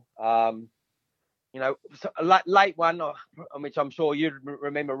final. So a late one, which I'm sure you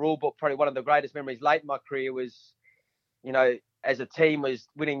remember, rulebook. Probably one of the greatest memories late in my career was, as a team, was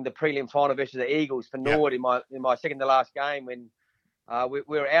winning the prelim final versus the Eagles for Nord in my second to last game, when we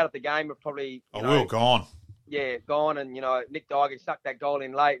were out of the game. We're probably we were gone. Yeah, gone, and Nick Dygan stuck that goal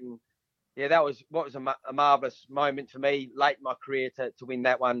in late, and that was a marvellous moment for me late in my career to win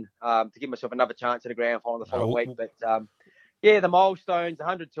that one, to give myself another chance at the grand final the following week. But the milestones,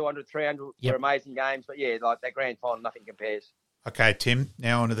 100, 200, 300 were amazing games, but like that grand final, nothing compares. Okay, Tim,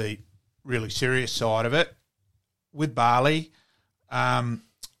 now onto the really serious side of it. With BALI, I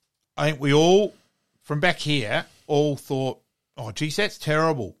think we all, from back here, all thought, oh, geez, that's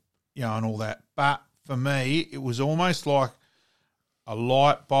terrible, and all that. But for me, it was almost like a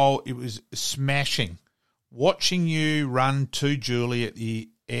light bulb. It was smashing. Watching you run to Julie at the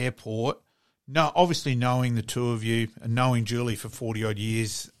airport, obviously knowing the two of you and knowing Julie for 40-odd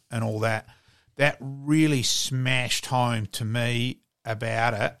years and all that, that really smashed home to me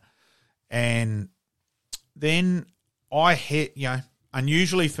about it. And then I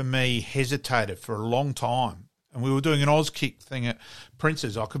unusually for me, hesitated for a long time. And we were doing an Auskick thing at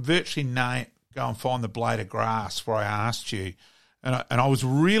Prince's. I could virtually go and find the blade of grass where I asked you. And I was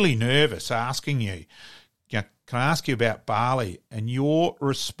really nervous asking you, can I ask you about BALI? And your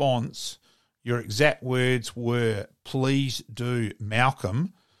response, your exact words were, "Please do,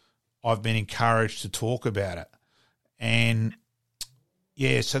 Malcolm. I've been encouraged to talk about it." And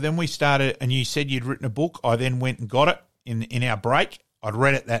so then we started, and you said you'd written a book. I then went and got it in our break. I'd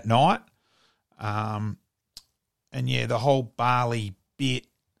read it that night. the whole BALI bit,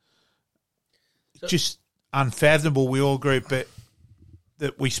 just unfathomable. We all agree, but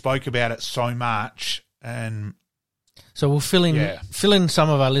that we spoke about it so much, and so we'll fill in some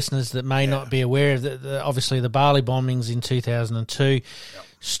of our listeners that may not be aware of obviously the BALI bombings in 2002. Yep.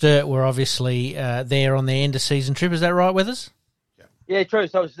 Sturt were obviously there on their end of season trip. Is that right, Weathers? Yeah, true.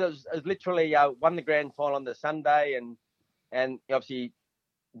 So it was literally won the grand final on the Sunday, and obviously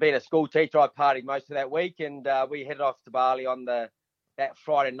being a school teacher, I partied most of that week, and we headed off to BALI on that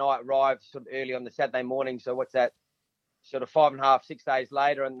Friday night, arrived sort of early on the Saturday morning. So what's that? Sort of 5.5, 6 days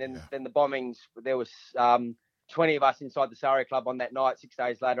later, and then the bombings. There was 20 of us inside the Surrey Club on that night, 6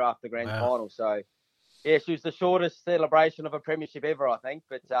 days later after the grand final. So yeah, she was the shortest celebration of a premiership ever, I think.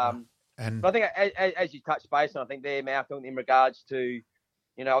 But but I think as you touched base on, I think there, Malcolm, in regards to,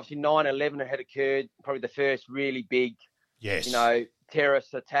 obviously 9/11 had occurred, probably the first really big,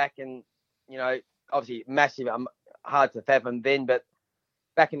 terrorist attack, and obviously massive, hard to fathom then, but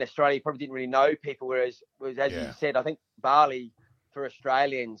back in Australia, you probably didn't really know people, whereas as you said, I think BALI, for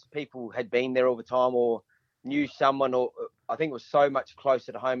Australians, people had been there all the time or knew someone, or I think it was so much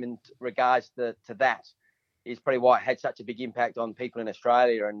closer to home in regards to that, is probably why it had such a big impact on people in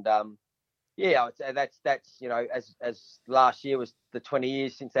Australia. And that's as last year was the 20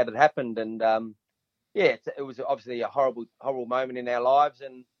 years since that had happened, and it was obviously a horrible moment in our lives,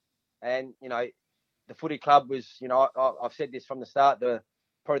 and the footy club was, I've said this from the start,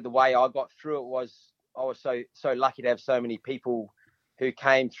 probably the way I got through it was I was so lucky to have so many people who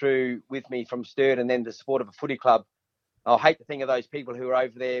came through with me from Sturt, and then the support of a footy club. I hate to think of those people who were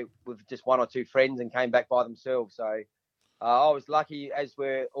over there with just one or two friends and came back by themselves. So I was lucky, as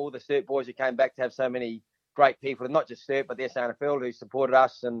were all the Sturt boys who came back, to have so many great people, and not just Sturt, but the SANFL, who supported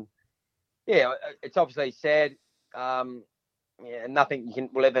us. And it's obviously sad. Nothing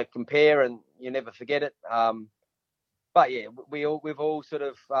will ever compare, and you never forget it. But we've all sort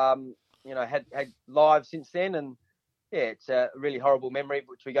of had lives since then, and it's a really horrible memory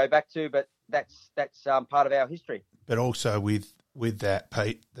which we go back to. But that's part of our history. But also with that,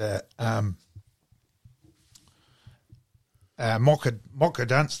 Pete, that Mocha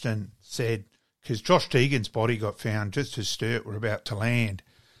Dunstan said, because Josh Deegan's body got found just as Sturt were about to land,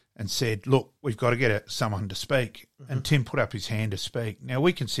 and said, look, we've got to get someone to speak. Mm-hmm. And Tim put up his hand to speak. Now,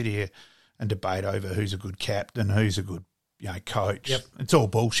 we can sit here and debate over who's a good captain, who's a good coach. Yep. It's all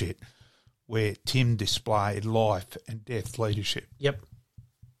bullshit. Where Tim displayed life and death leadership. Yep.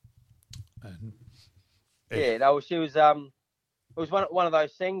 And, she was. It was one of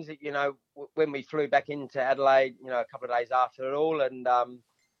those things that when we flew back into Adelaide, a couple of days after it all, and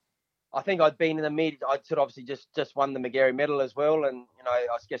I think I'd been in the media. I'd sort of obviously just won the McGarry medal as well, and I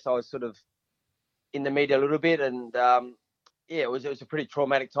guess I was sort of in the media a little bit, and it was a pretty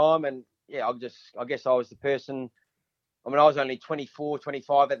traumatic time, and I guess I was the person. I mean, I was only 24,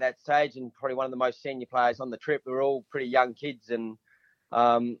 25 at that stage, and probably one of the most senior players on the trip. We were all pretty young kids, and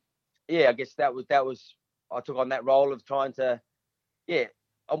I guess that was I took on that role of trying to, I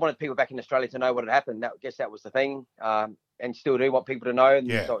wanted people back in Australia to know what had happened. I guess that was the thing, and still do want people to know, and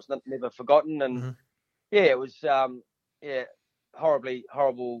so it's never forgotten. And it was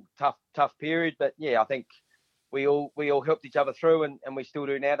horrible, tough period, but I think we all helped each other through, and we still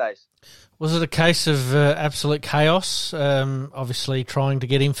do nowadays. Was it a case of absolute chaos? Obviously, trying to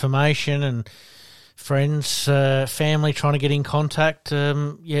get information, and friends, family trying to get in contact.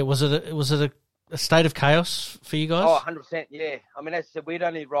 Was it a state of chaos for you guys? Oh, 100%. Yeah. I mean, as I said, we'd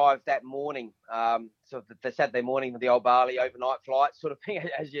only arrived that morning, so the Saturday morning of the old BALI overnight flight, sort of thing,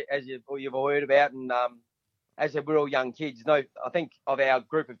 as you've all heard about, and as I said, we're all young kids. No, I think of our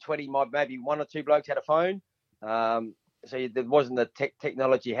group of 20, maybe one or two blokes had a phone. So there wasn't the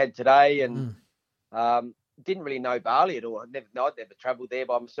technology you had today, and didn't really know BALI at all. I'd never travelled there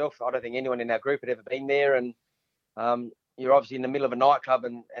by myself. I don't think anyone in our group had ever been there. And you're obviously in the middle of a nightclub,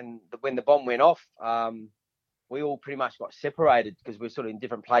 and when the bomb went off, we all pretty much got separated because we're sort of in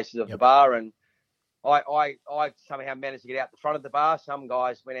different places of the bar. And I somehow managed to get out the front of the bar. Some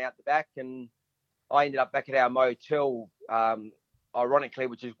guys went out the back, and I ended up back at our motel, ironically,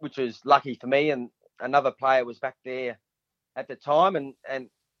 which was lucky for me. And another player was back there at the time, and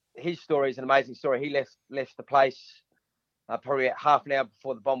his story is an amazing story. He left the place probably half an hour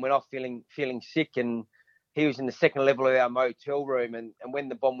before the bomb went off, feeling sick, and he was in the second level of our motel room. And when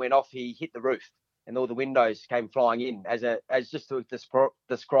the bomb went off, he hit the roof, and all the windows came flying in. As just to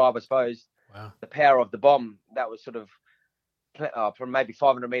describe, I suppose, the power of the bomb. That was sort of from maybe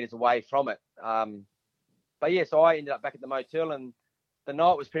 500 meters away from it. So I ended up back at the motel, and the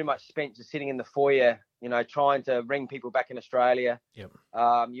night was pretty much spent just sitting in the foyer, trying to ring people back in Australia. Yep.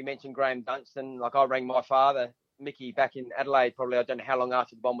 You mentioned Graham Dunstan. Like, I rang my father, Mickey back in Adelaide, probably, I don't know how long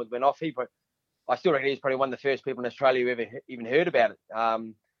after the bomb went off. I still reckon he was probably one of the first people in Australia who ever even heard about it.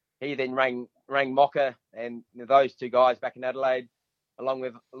 He then rang Mocker and those two guys back in Adelaide, along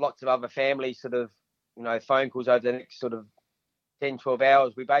with lots of other families, sort of, phone calls over the next sort of 10, 12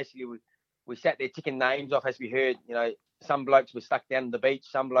 hours. We sat there ticking names off as we heard. Some blokes were stuck down on the beach.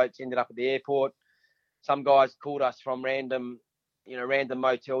 Some blokes ended up at the airport. Some guys called us from random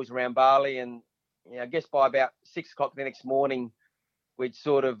motels around Bali. And, I guess by about 6 o'clock the next morning, we'd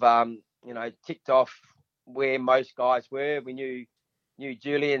sort of, ticked off where most guys were. We knew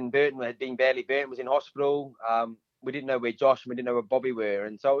Julian Burton had been badly burnt, was in hospital. We didn't know where Josh and we didn't know where Bobby were.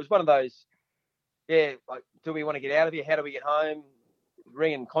 And so it was one of those, like, do we want to get out of here? How do we get home?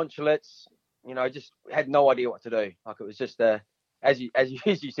 Ringing consulates, just had no idea what to do. Like, it was just as you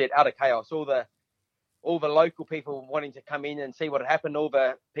said, utter chaos. All the local people wanting to come in and see what had happened. All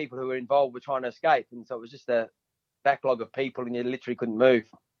the people who were involved were trying to escape, and so it was just a backlog of people, and you literally couldn't move.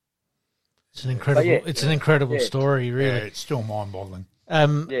 It's an incredible. It's an incredible story, really. Yeah, it's still mind-boggling.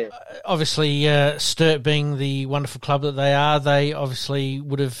 Obviously, Sturt being the wonderful club that they are, they obviously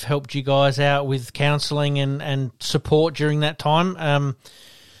would have helped you guys out with counselling and support during that time.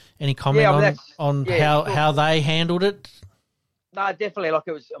 Any comment on how they handled it? No, definitely. Like,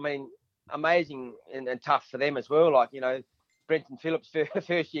 it was, amazing and tough for them as well. Like, Brenton Phillips,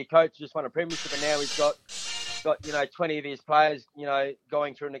 first year coach, just won a premiership, and now he's got 20 of his players,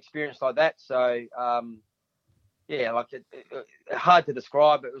 going through an experience like that. So, hard to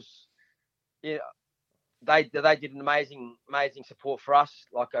describe. It was, they did an amazing support for us.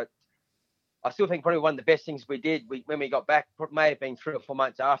 Like, I still think probably one of the best things we did, when we got back, may have been 3 or 4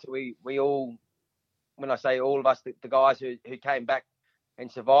 months after, we all, when I say all of us, the guys who came back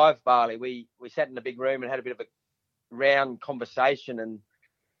and survived Bali, we sat in a big room and had a bit of a round conversation,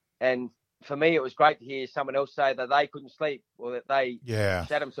 and for me, it was great to hear someone else say that they couldn't sleep, or that they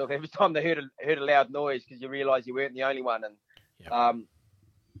sat themselves every time they heard a loud noise, because you realise you weren't the only one. And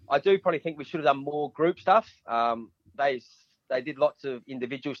I do probably think we should have done more group stuff. They did lots of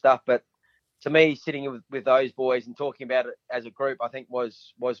individual stuff, but to me, sitting with those boys and talking about it as a group, I think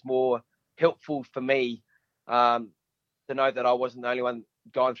was more helpful for me, to know that I wasn't the only one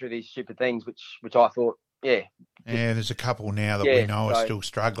going through these stupid things, which I thought, there's a couple now that we know are still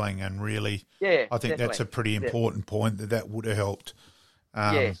struggling, and really, I think that's a pretty important point that would have helped.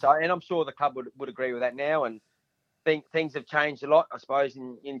 So, and I'm sure the club would agree with that now, and think things have changed a lot, I suppose,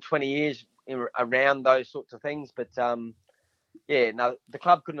 in 20 years around those sorts of things. But the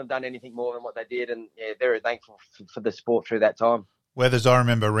club couldn't have done anything more than what they did, and very thankful for the support through that time. Weathers, I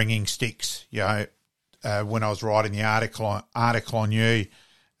remember ringing Sticks, when I was writing the article on you,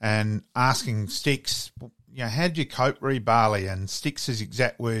 and asking Sticks, how did you cope re-Bali? And Sticks'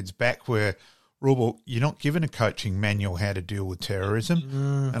 exact words back were, Rubel, you're not given a coaching manual how to deal with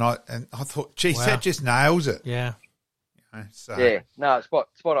terrorism. And I thought, geez, that just nails it. Yeah. No, spot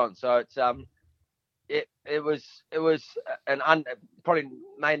on. So it's it was probably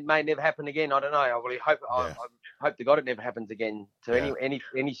may never happen again. I don't know. I really hope. I hope to God it never happens again to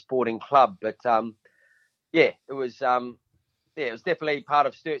any sporting club. But it was definitely part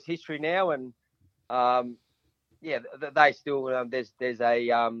of Sturt's history now, and they still there's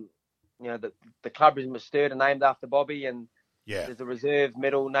a the clubism of Sturt are named after Bobby, and there's a reserve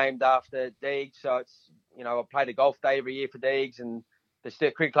medal named after Deegs. So it's I played a golf day every year for Deegs, and the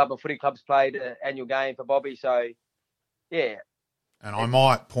Sturt Cricket Club and footy clubs played an annual game for Bobby. So and I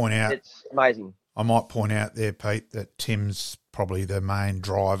might point out, it's amazing. I might point out there, Pete, that Tim's probably the main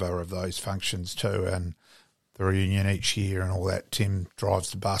driver of those functions too, and the reunion each year and all that. Tim drives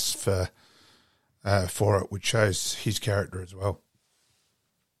the bus for it, which shows his character as well.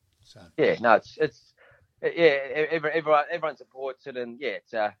 So everyone supports it, and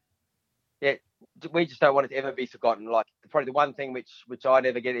we just don't want it to ever be forgotten. Like, probably the one thing which I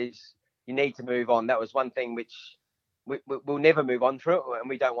never get is you need to move on. That was one thing which we'll never move on through it, and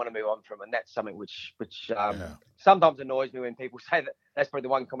we don't want to move on from it. And that's something which sometimes annoys me when people say that. That's probably the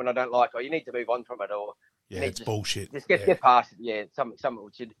one comment I don't like. Or you need to move on from it, or it's bullshit. Just get past it. Yeah, something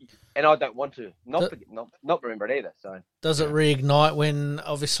which and I don't want to not remember it either. So does it reignite when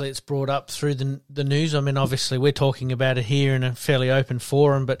obviously it's brought up through the news? I mean, obviously we're talking about it here in a fairly open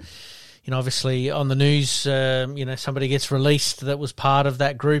forum, but obviously on the news, somebody gets released that was part of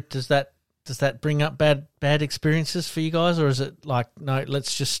that group. Does that bring up bad experiences for you guys, or is it like, no,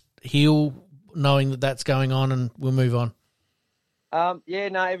 let's just heal knowing that that's going on and we'll move on?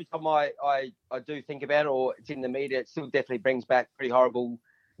 Every time I do think about it, or it's in the media, it still definitely brings back pretty horrible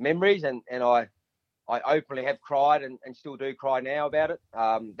memories, and I openly have cried and still do cry now about it.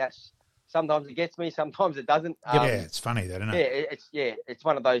 That's sometimes it gets me, sometimes it doesn't. Yeah, it's funny that, isn't it? It's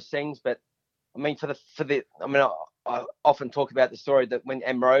one of those things. But I mean, I often talk about the story that when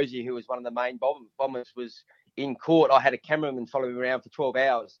Ambrosio, who was one of the main bombers, was in court, I had a cameraman follow me around for 12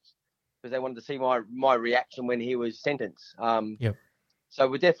 hours because they wanted to see my reaction when he was sentenced. So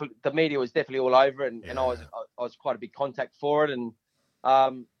the media was definitely all over it, and I was quite a big contact for it, and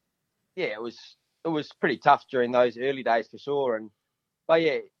it was pretty tough during those early days for sure. But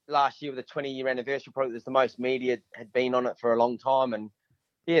last year with the 20-year anniversary, probably was the most media had been on it for a long time, and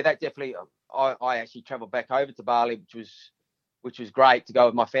that definitely. I actually travelled back over to Bali, which was great to go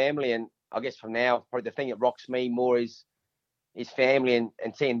with my family, and I guess from now probably the thing that rocks me more is family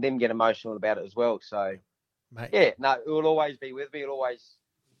and seeing them get emotional about it as well. So. Mate. It will always be with me. It'll always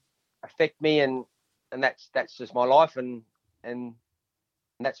affect me, and that's just my life, and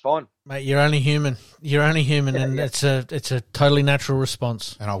that's fine. Mate, you're only human. And it's a totally natural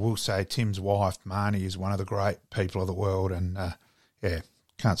response. And I will say, Tim's wife, Marnie, is one of the great people of the world, and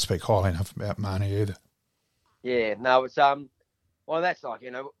can't speak highly enough about Marnie either. Yeah, no, it's that's like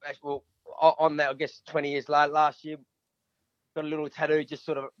on that, I guess 20 years later, last year. Got a little tattoo just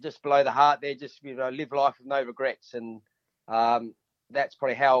below the heart there, just live life with no regrets, and that's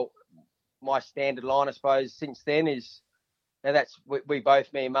probably how my standard line, I suppose, since then is. Now that's we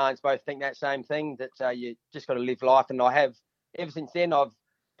both, me and Marnes, both think that same thing, that you just got to live life, and I have ever since then. I've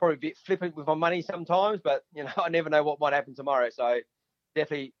probably a bit flippant with my money sometimes, but I never know what might happen tomorrow. So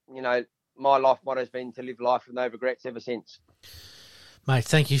definitely, my life motto has been to live life with no regrets ever since. Mate,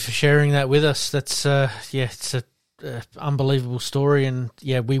 thank you for sharing that with us. That's it's a unbelievable story, and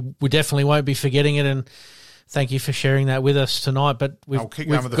we definitely won't be forgetting it, and thank you for sharing that with us tonight. But we've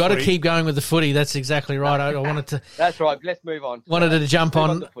got to keep going with the footy. That's exactly right. I wanted to. That's right. Let's move on. Wanted to jump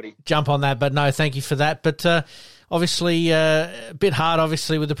on that, but no, thank you for that. But obviously, a bit hard,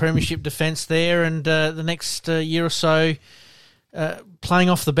 obviously, with the premiership defence there, and the next year or so,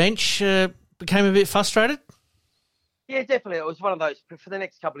 playing off the bench became a bit frustrated. Yeah, definitely. It was one of those for the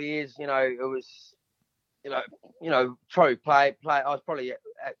next couple of years. It was. True play. I was probably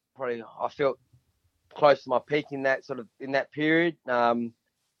I felt close to my peak in that period. A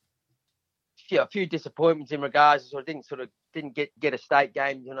few disappointments in regards to didn't get a state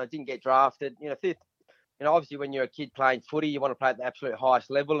game. Didn't get drafted. Obviously when you're a kid playing footy, you want to play at the absolute highest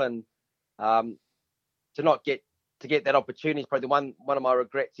level, and to not get that opportunity is probably one of my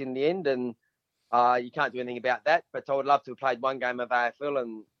regrets in the end. And you can't do anything about that. But I would love to have played one game of AFL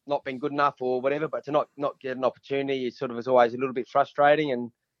and not been good enough or whatever, but to not get an opportunity is always a little bit frustrating.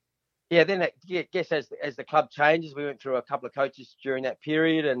 And then I guess as the club changes, we went through a couple of coaches during that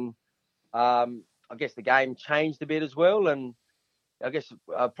period, and I guess the game changed a bit as well. And I guess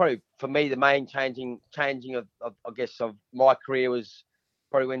probably for me the main changing of my career was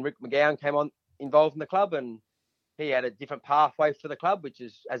probably when Rick McGowan came involved in the club, and he had a different pathway for the club, which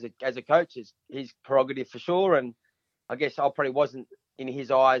is as a coach is his prerogative for sure. And I guess I probably wasn't in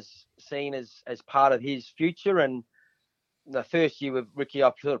his eyes seen as part of his future. And the first year with Ricky,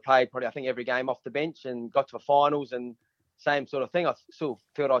 I played probably I think every game off the bench and got to the finals, and same sort of thing. I still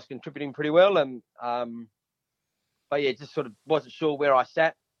felt I was contributing pretty well, and just wasn't sure where I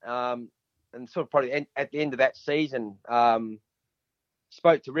sat. And probably at the end of that season,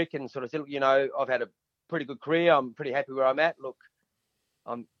 spoke to Rick and said, I've had a pretty good career. I'm pretty happy where I'm at. Look,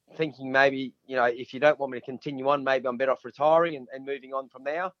 I'm thinking maybe, if you don't want me to continue on, maybe I'm better off retiring and moving on from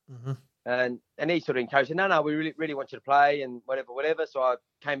now. Mm-hmm. And he encouraged me, no, we really, really want you to play and whatever. So I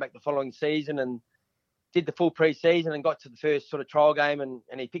came back the following season and did the full pre-season and got to the first trial game, and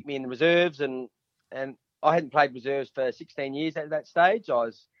he picked me in the reserves, and I hadn't played reserves for 16 years at that stage. I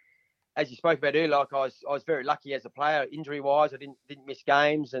was, as you spoke about earlier, I was very lucky as a player. Injury-wise, I didn't miss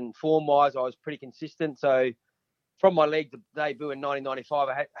games, and form-wise, I was pretty consistent. So from my league debut in 1995,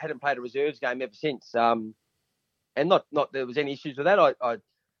 I hadn't played a reserves game ever since. And not there was any issues with that.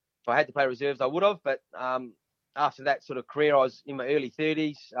 If I had to play reserves, I would have. But after that career, I was in my early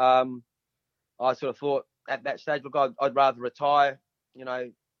 30s. I thought at that stage, look, I'd rather retire,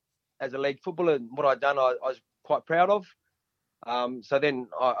 as a league footballer. And what I'd done, I was quite proud of. So then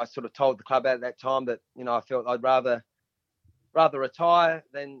I told the club at that time that, I felt I'd rather retire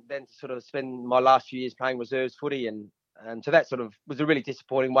than to spend my last few years playing reserves footy. And so that was a really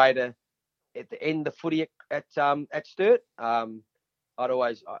disappointing way to end the footy at Sturt. I'd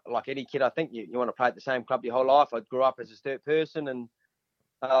always, like any kid, I think you want to play at the same club your whole life. I grew up as a Sturt person, and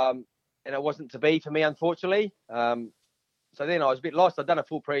it wasn't to be for me, unfortunately. So then I was a bit lost. I'd done a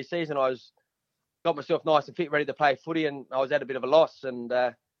full pre-season. Got myself nice and fit, ready to play footy, and I was at a bit of a loss. And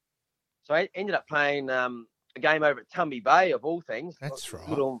so I ended up playing a game over at Tumby Bay, of all things. That's right.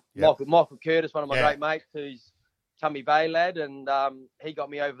 Little Yep. Michael Curtis, one of my Yeah. great mates, who's Tumby Bay lad, and he got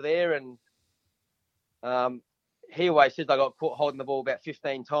me over there, and he always says I got caught holding the ball about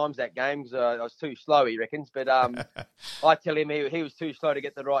 15 times that game because I was too slow, he reckons. But I tell him he was too slow to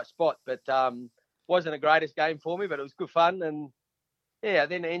get the right spot. But wasn't the greatest game for me, but it was good fun. And, yeah,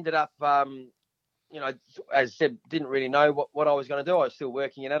 then it ended up, as I said, didn't really know what I was going to do. I was still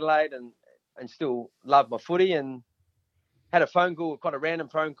working in Adelaide and still loved my footy, and had a phone call, quite a random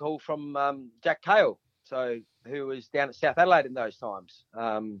phone call from Jack Cale, who was down at South Adelaide in those times.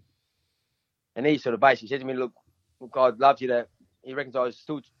 And he sort of basically said to me, look, I'd love you to, he reckons I was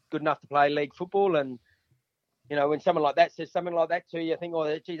still good enough to play league football. And, when someone like that says something like that to you, I think,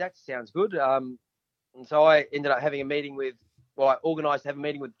 oh, gee, that sounds good. And so I ended up having a meeting I organised to have a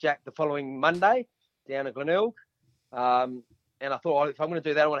meeting with Jack the following Monday down at Glenelg. And I thought, if I'm going to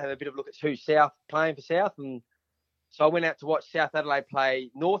do that, I want to have a bit of a look at who's South playing for South. And so I went out to watch South Adelaide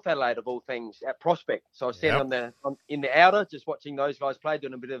play North Adelaide, of all things, at Prospect. So I was standing in the outer, just watching those guys play,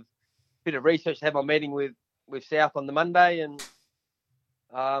 doing a bit of research, to have my meeting with South on the Monday. And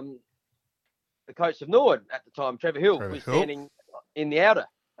the coach of Nord at the time, Trevor Hill, was standing in the outer.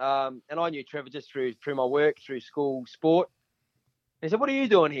 And I knew Trevor just through my work, through school sport. And he said, what are you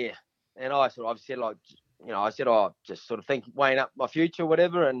doing here? And I sort of said, just sort of weighing up my future,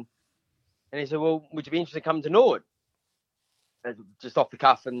 whatever. And he said, well, would you be interested in coming to Nord? Just off the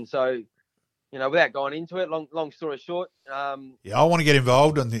cuff. And so, without going into it, long story short. I want to get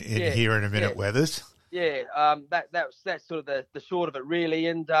involved here in a minute, Weathers. Yeah, that's sort of the short of it, really.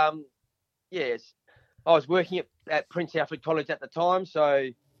 And, yes, I was working at Prince Alfred College at the time. So,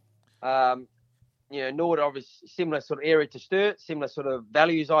 Nord, obviously similar sort of area to Sturt, similar sort of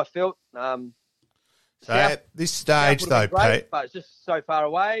values I felt. So at this stage, though, Pete, but it's just so far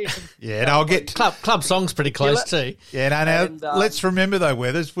away. Yeah, and I'll get club song's pretty close too. Yeah, let's remember though,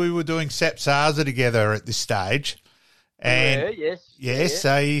 Weathers, we were doing Sapsaza together at this stage, and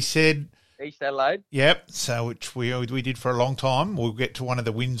so he said East Adelaide. Yep. So which we did for a long time. We'll get to one of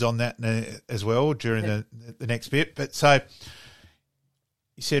the wins on that as well during the next bit. But so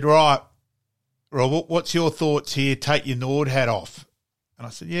he said, right, Rob, what's your thoughts here? Take your Nord hat off, and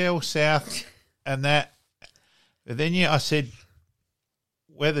I said, yeah, well, South. And that, but then I said,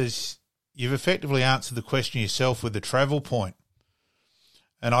 Weathers, you've effectively answered the question yourself with the travel point.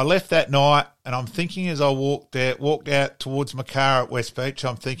 And I left that night, and I'm thinking as I walked out towards my car at West Beach,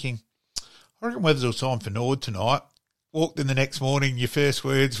 I'm thinking, I reckon Weathers will sign for Nord tonight. Walked in the next morning, your first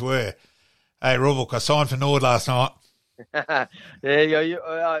words were, hey, Rob, I signed for Nord last night. I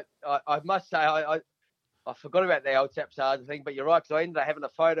must say, I forgot about the old Sapsaza thing, but you're right, because I ended up having a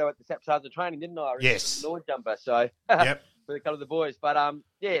photo at the Sapsaza training, didn't I? Yes. Nord jumper, so yep. with a couple of the boys. But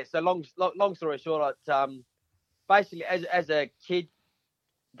so long story short, basically as a kid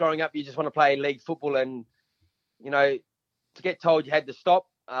growing up, you just want to play league football, and to get told you had to stop,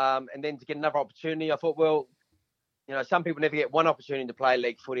 and then to get another opportunity, I thought, well, some people never get one opportunity to play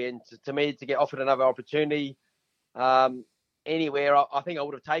league footy, and to me to get offered another opportunity anywhere, I think I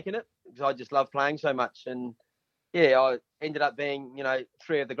would have taken it, because I just love playing so much. And I ended up being,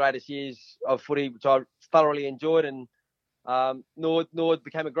 3 of the greatest years of footy, which I thoroughly enjoyed. And Nord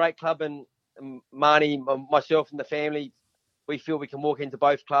became a great club, and Marnie, myself and the family, we feel we can walk into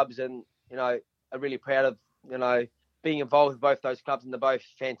both clubs, and, are really proud of, being involved with both those clubs, and they're both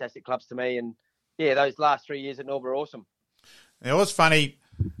fantastic clubs to me. And those last 3 years at Nord were awesome. It was funny.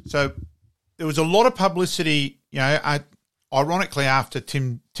 So there was a lot of publicity, ironically, after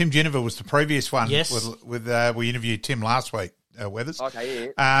Tim Geneva was the previous one. Yes. With we interviewed Tim last week, Weathers.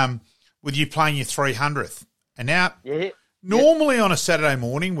 Okay, yeah. With you playing your 300th. And now, normally on a Saturday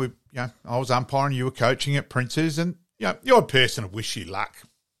morning, I was umpiring, you were coaching at Prince's, and the odd person would wish you luck,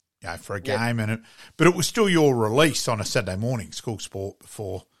 for a game, but it was still your release on a Saturday morning, school sport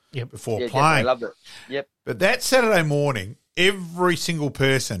before playing. I loved it. Yep. But that Saturday morning, every single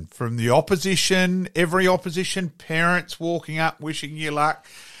person from the opposition, every opposition, parents walking up, wishing you luck.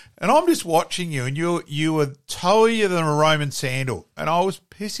 And I'm just watching you, and you were taller than a Roman sandal. And I was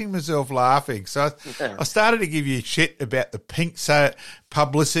pissing myself laughing. So I started to give you shit about the pink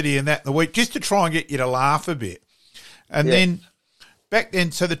publicity and that in the week, just to try and get you to laugh a bit. And then back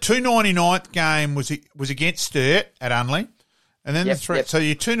then, so the 299th game was against Sturt at Unley. And then so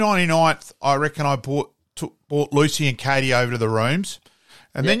your 299th, I reckon I bought Lucy and Katie over to the rooms.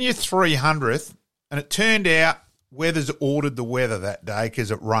 And then your 300th, and it turned out Weathers ordered the weather that day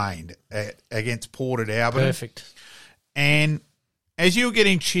because it rained against Port at Alberton. Perfect. And as you were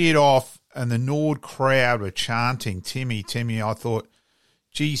getting cheered off and the Nord crowd were chanting, Timmy, I thought,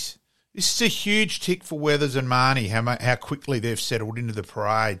 geez, This is a huge tick for Weathers and Marnie, how quickly they've settled into the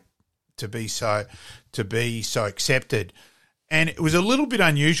parade to be so accepted. And it was a little bit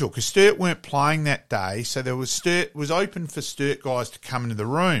unusual because Sturt weren't playing that day, so Sturt was open for Sturt guys to come into the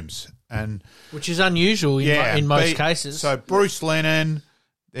rooms, and which is unusual in most cases. So Bruce Lennon,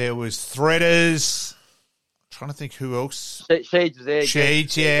 there was Threaders. I'm trying to think who else. Sheeds was there.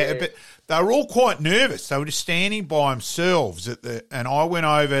 Sheeds, yeah. But they were all quite nervous. They were just standing by themselves and I went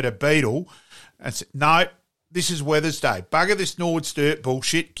over to Beetle and said, "No, this is Weathers Day. Bugger this Nord Sturt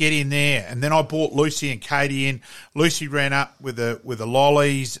bullshit. Get in there." And then I brought Lucy and Katie in. Lucy ran up with the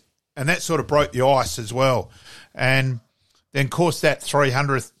lollies, and that sort of broke the ice as well. And then, of course, that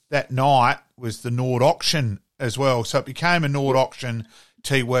 300th that night was the Nord auction as well. So it became a Nord auction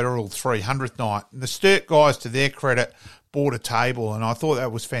T Wetherell 300th night. And the Sturt guys, to their credit, bought a table, and I thought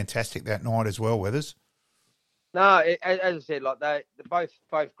that was fantastic that night as well, Weathers. No, as I said, like they're both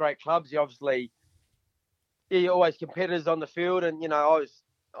great clubs. You obviously. Yeah, you're always competitors on the field, and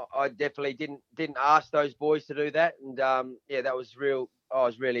I definitely didn't ask those boys to do that, and that was real. I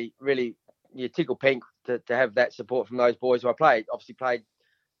was really tickle pink to have that support from those boys who I played. Obviously played,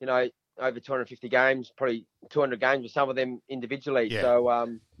 over 250 games, probably 200 games with some of them individually. Yeah.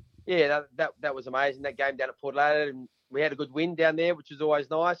 So that was amazing. That game down at Port Adelaide, and we had a good win down there, which was always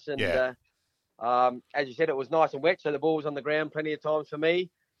nice. And as you said, it was nice and wet, so the ball was on the ground plenty of times for me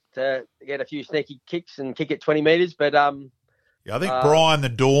to get a few sneaky kicks and kick it 20 metres. But I think Brian the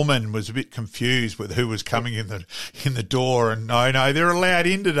doorman was a bit confused with who was coming in the door, and no, they're allowed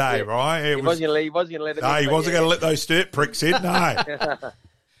in today, right? He wasn't going to let them in. No, he wasn't going to let those Sturt pricks in, no.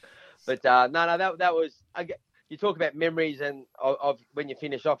 But that was. You talk about memories and of when you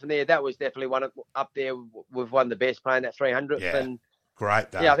finish off in there. That was definitely up there with one of the best playing that 300th. Yeah, and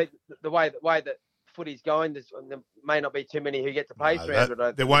great day. Yeah, I think the way that footy's going, there may not be too many who get to play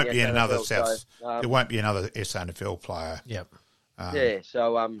 300. There won't be another South. There won't be another SANFL player. Yep.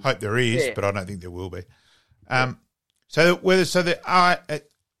 So hope there is, but I don't think there will be. So the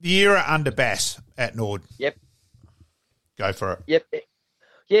era under Bass at Nord. Yep. Go for it. Yep.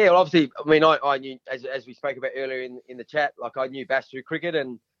 Yeah, well, obviously, I mean, I knew, as we spoke about earlier in the chat, like I knew Bass through cricket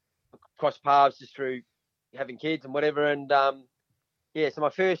and crossed paths just through having kids and whatever. And so my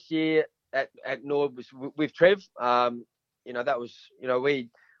first year at Nord was with Trev. That was, we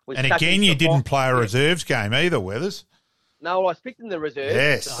and again, you didn't play a reserves game either, Weathers. No, I picked in the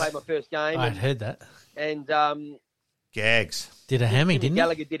reserves to play my first game. I'd heard that. And Gags did a hammy, didn't he?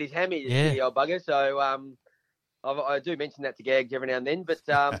 Gallagher did his hammy, the old bugger. So I do mention that to Gags every now and then. But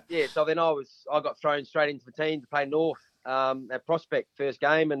so then I got thrown straight into the team to play North at Prospect first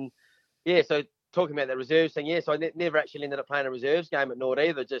game, and so talking about that reserves thing, so I never actually ended up playing a reserves game at Nord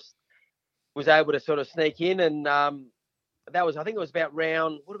either. Just was able to sort of sneak in, and that was, I think it was about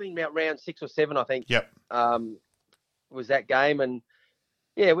round 6 or 7, I think. Yep. Was that game, and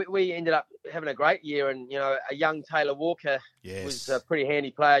we ended up having a great year, and a young Taylor Walker was a pretty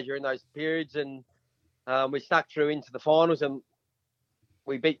handy player during those periods, and we snuck through into the finals, and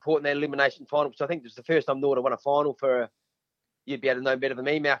we beat Port in that elimination final, which I think was the first time Nord had won a final you'd be able to know better than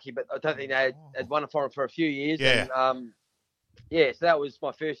me, Malky, but I don't think they had won a final for a few years. Yeah. And, so that was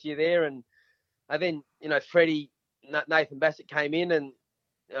my first year there, and then Freddie Nathan Bassett came in, and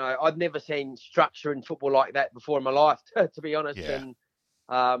I'd never seen structure in football like that before in my life, to be honest. Yeah.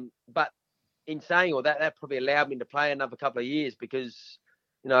 And but in saying all that, that probably allowed me to play another couple of years because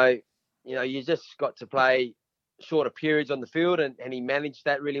you just got to play shorter periods on the field, and he managed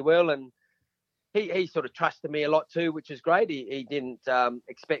that really well. And he sort of trusted me a lot too, which is great. He didn't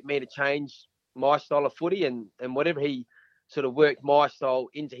expect me to change my style of footy, and whatever, he sort of worked my style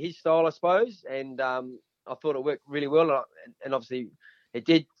into his style, I suppose. And I thought it worked really well, and obviously it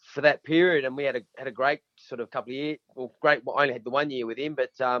did for that period. And we had a great sort of couple of years. Well, great. I only had the 1 year with him,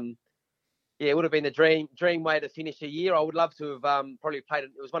 but it would have been the dream way to finish a year. I would love to have probably played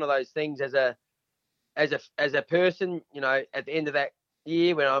it. It was one of those things as a person, at the end of that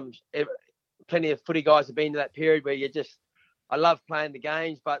year when plenty of footy guys have been to that period where I love playing the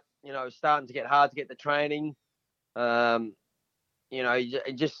games, but it's starting to get hard to get the training. You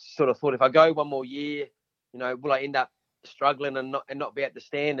just sort of thought, if I go one more year, will I end up struggling and not be at the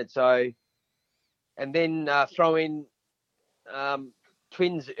standard? So, and then throw in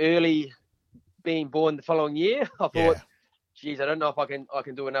twins early being born the following year. I thought, geez, I don't know if I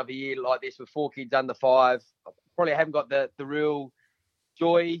can do another year like this with 4 kids under 5. I probably haven't got the real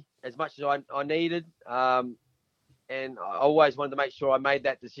joy as much as I needed. And I always wanted to make sure I made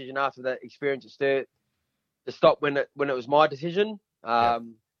that decision after the experience at Sturt to stop when it was my decision.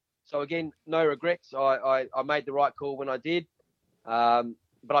 So again, no regrets. I made the right call when I did.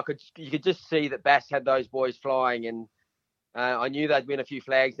 but you could just see that Bass had those boys flying, and I knew they'd win a few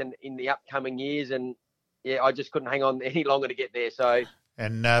flags in the upcoming years, and yeah, I just couldn't hang on any longer to get there. So,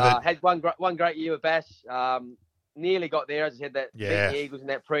 and had one great year with Bass. Nearly got there, as I said, that beat the Eagles in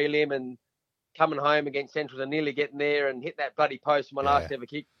that prelim, and coming home against Central and nearly getting there and hit that bloody post on my last ever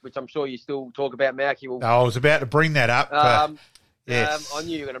kick, which I'm sure you still talk about, Malky. No, I was about to bring that up. Yes. I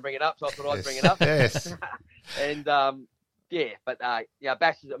knew you were going to bring it up, so I thought I'd bring it up. Yes. And Bass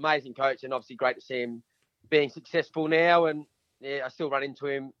is an amazing coach, and obviously great to see him being successful now. And I still run into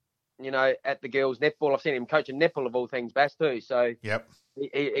him, at the girls' netball. I've seen him coaching netball of all things, Bass too. So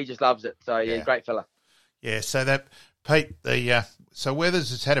he just loves it. So great fella. Yeah. So that Pete, so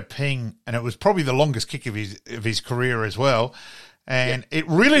Weathers has had a ping, and it was probably the longest kick of his career as well. And it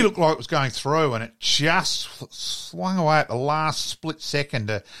really looked like it was going through, and it just swung away at the last split second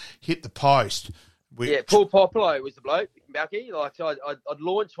to hit the post. Paul Popolo was the bloke, Malky. Like, so I'd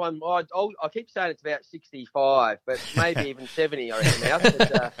launched one. I keep saying it's about 65, but maybe even 70, I reckon now.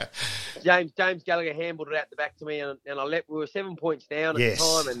 But, James Gallagher handballed it out the back to me, and we were 7 points down at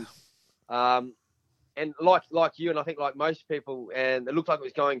the time. And like you, and I think like most people, and it looked like it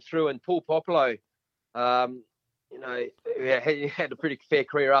was going through, and Paul Popolo, he had a pretty fair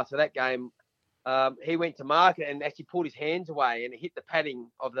career after that game. He went to market and actually pulled his hands away, and it hit the padding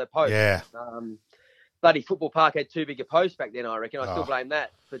of the post. Yeah. Bloody football park had too big a post back then, I reckon. I still blame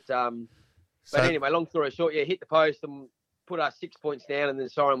that. But anyway, long story short, hit the post and put us 6 points down, and then the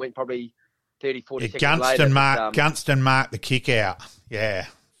siren went probably 30, 40 seconds later. Gunston marked the kick out. Yeah.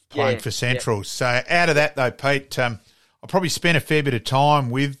 Playing for Central. Yeah. So out of that, though, Pete, I probably spent a fair bit of time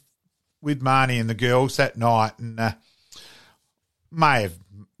with Marnie and the girls that night, and may have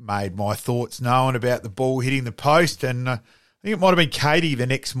made my thoughts known about the ball hitting the post, and I think it might have been Katie the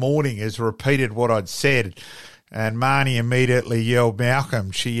next morning has repeated what I'd said, and Marnie immediately yelled, Malcolm.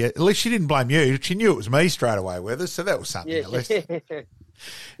 At least she didn't blame you. She knew it was me straight away with us, so that was something at least.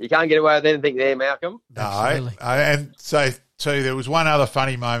 You can't get away with anything there, Malcolm. No, and so too, there was one other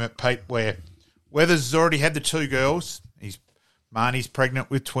funny moment, Pete, where Weathers has already had the two girls. Marnie's pregnant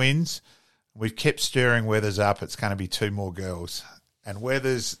with twins. We've kept stirring Weathers up. It's going to be two more girls. And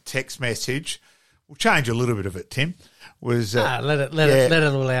Weathers' text message, we'll change a little bit of it, Tim, was... let it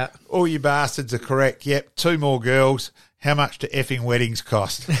all out. All you bastards are correct. Yep, two more girls. How much do effing weddings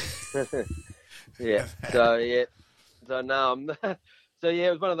cost? Yeah. So, yeah. So, no. So, yeah,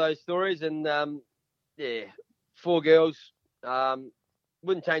 it was one of those stories. And, four girls.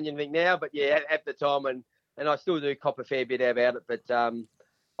 Wouldn't change anything now, but, yeah, at the time. And I still do cop a fair bit about it. But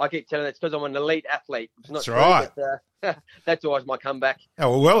I keep telling it's because I'm an elite athlete. It's not that's right. True, but, that's always my comeback.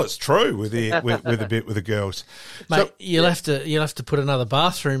 Oh well, it's true with the girls. Mate, so, you'll have to put another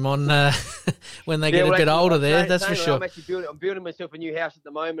bathroom on when they get a bit older. That's for sure. I'm building myself a new house at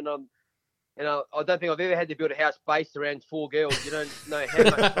the moment. I don't think I've ever had to build a house based around four girls. You don't know how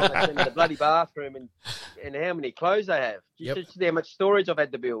much time they spend in the bloody bathroom and how many clothes they have. Just how much storage I've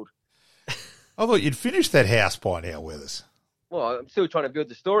had to build. I thought you'd finished that house by now with us. Well, I'm still trying to build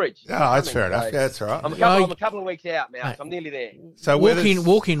the storage. Oh, that's fair enough. Yeah, that's right. I'm a couple of weeks out now, so I'm nearly there. So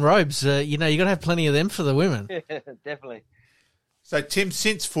walk-in robes, you got to have plenty of them for the women. Definitely. So, Tim,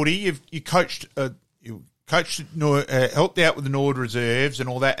 since footy, you coached, helped out with the Nord reserves and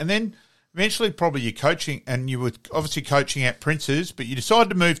all that, and then eventually probably you're coaching, and you were obviously coaching at Prince's, but you decided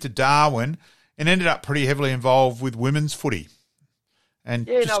to move to Darwin and ended up pretty heavily involved with women's footy. And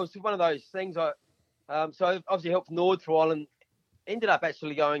it was one of those things. So I obviously helped Nord for a while and ended up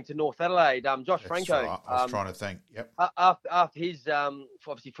actually going to North Adelaide. Josh Franco. Right. I was trying to think. Yep. After his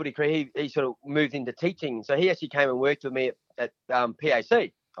obviously footy career, he sort of moved into teaching. So he actually came and worked with me at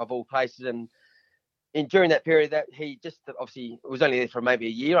PAC of all places. And during that period, that he just obviously was only there for maybe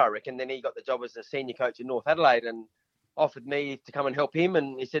a year, I reckon. Then he got the job as a senior coach in North Adelaide and offered me to come and help him.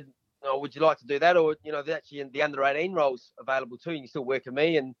 And he said, "Oh, would you like to do that? Or there's actually the under 18 roles available too. You can still work with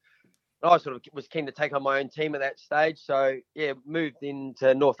me." And I sort of was keen to take on my own team at that stage. So, moved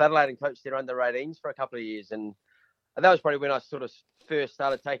into North Adelaide and coached their under-18s for a couple of years. And that was probably when I sort of first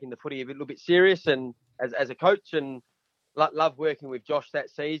started taking the footy a little bit serious and as a coach, and loved working with Josh that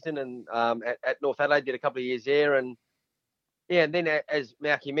season. And at North Adelaide, did a couple of years there. And, and then, as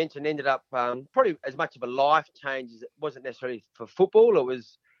Malky mentioned, ended up probably as much of a life change as it wasn't necessarily for football. It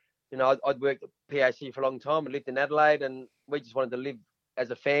was, I'd worked at PAC for a long time and lived in Adelaide, and we just wanted to live as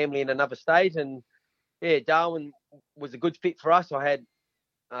a family in another state. And Darwin was a good fit for us. I had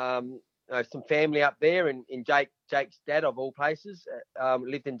some family up there, and in Jake's dad of all places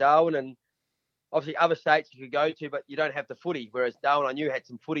lived in Darwin, and obviously other states you could go to, but you don't have the footy. Whereas Darwin, I knew had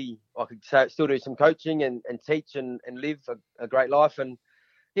some footy. I could still do some coaching and teach and live a great life. And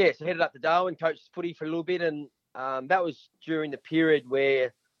So headed up to Darwin, coached footy for a little bit, and that was during the period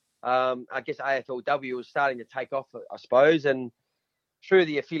where I guess AFLW was starting to take off, I suppose, and through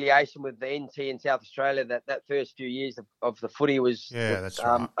the affiliation with the NT in South Australia, that first few years of the footy was that's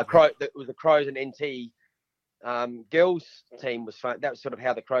right. That was the Crows and NT girls team was fun. That was sort of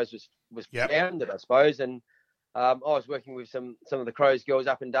how the Crows was founded, I suppose. And I was working with some of the Crows girls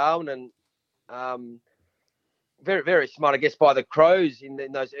up in Darwin, and very, very smart, I guess, by the Crows in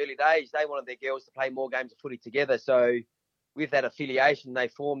those early days. They wanted their girls to play more games of footy together. So with that affiliation, they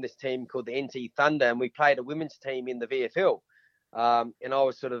formed this team called the NT Thunder, and we played a women's team in the VFL. And I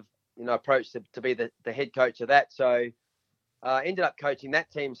was sort of, approached to be the head coach of that. So I ended up coaching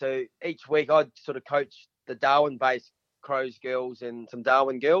that team. So each week I'd sort of coach the Darwin-based Crows girls and some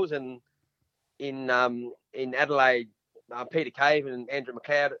Darwin girls. And in Adelaide, Peter Cave and Andrew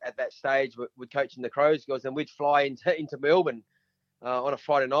McLeod at that stage were coaching the Crows girls, and we'd fly into Melbourne on a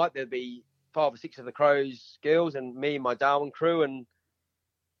Friday night. There'd be 5 or 6 of the Crows girls and me and my Darwin crew, and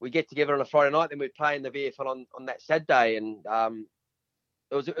we get together on a Friday night, then we'd play in the VFL on that Saturday, and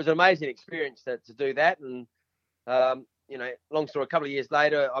it was an amazing experience to do that. And long story, a couple of years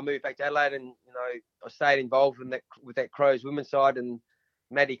later, I moved back to Adelaide, and I stayed involved with that Crows women's side, and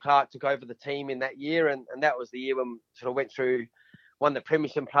Maddie Clark took over the team in that year, and that was the year when we sort of went through, won the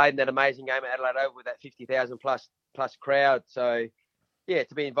premiership, played in that amazing game at Adelaide Oval with that 50,000 plus crowd. So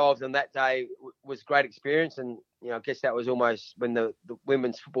to be involved on that day was a great experience, and I guess that was almost when the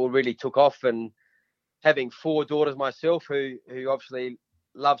women's football really took off. And having 4 daughters myself who obviously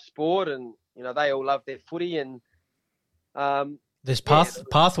love sport, and they all love their footy, and there's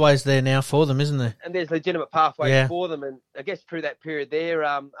pathways there now for them, isn't there? And there's legitimate pathways for them. And I guess through that period there,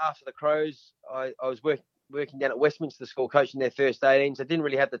 after the Crows, I was working down at Westminster School coaching their first 18s. I didn't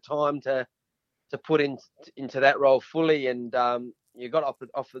really have the time to put into that role fully, and you got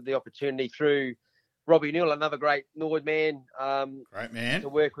offered the opportunity through Robbie Neal, another great Nord man, great man, to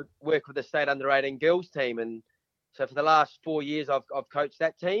work with the state under-18 girls team. And so for the last 4 years, I've coached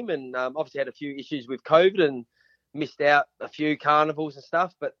that team, and obviously had a few issues with COVID and missed out a few carnivals and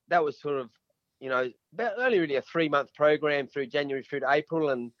stuff. But that was sort of, about only really a 3-month program through January through to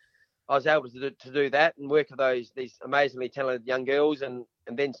April, and I was able to do that and work with these amazingly talented young girls, and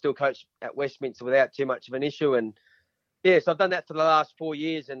then still coach at Westminster without too much of an issue. And so I've done that for the last 4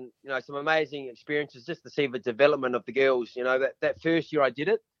 years, and some amazing experiences just to see the development of the girls. That first year I did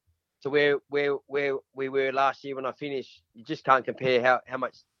it to where we were last year when I finished. You just can't compare how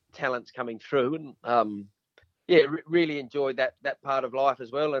much talent's coming through, and really enjoyed that part of life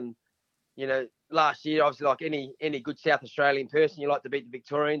as well. And last year, obviously, like any good South Australian person, you like to beat the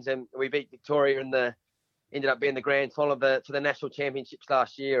Victorians, and we beat Victoria ended up being the grand final for the national championships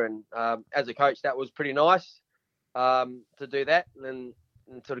last year. And as a coach, that was pretty nice to do that, and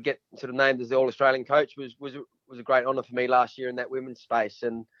sort of get named as the All-Australian coach was a great honour for me last year in that women's space.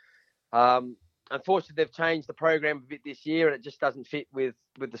 And unfortunately, they've changed the program a bit this year, and it just doesn't fit with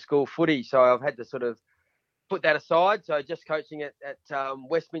the school footy. So I've had to sort of put that aside. So just coaching at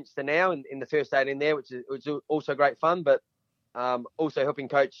Westminster now in the first 18 there, which is also great fun, but also helping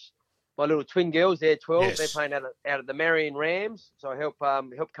coach my little twin girls. They're 12. Yes. They're playing out at the Marion Rams. So I help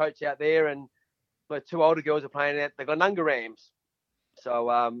coach out there, and my 2 older girls are playing at the Glenunga Rams. So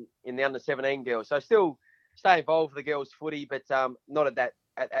in the under 17 girls. So still stay involved with the girls' footy, but not at that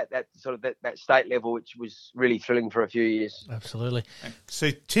sort of that state level, which was really thrilling for a few years. Absolutely. So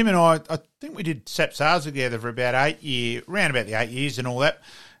Tim and I think we did SAPSARS together for about around about the 8 years and all that.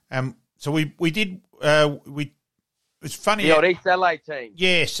 So we did. It's funny. The old East Adelaide team.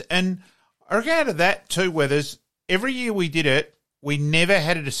 Yes, and I reckon out of that too, Weathers, every year we did it, we never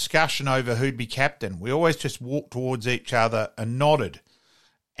had a discussion over who'd be captain. We always just walked towards each other and nodded.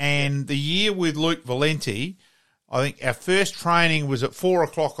 And the year with Luke Valenti, I think our first training was at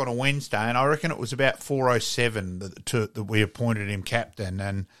 4:00 on a Wednesday, and I reckon it was about 4:07 that we appointed him captain.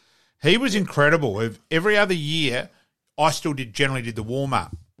 And he was incredible. Every other year, I still generally did the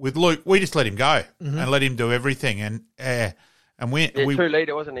warm-up. With Luke, we just let him go and let him do everything. And we true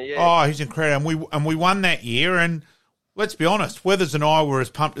leader, wasn't he? Yeah. Oh, he's incredible. And we won that year. And let's be honest, Weathers and I were as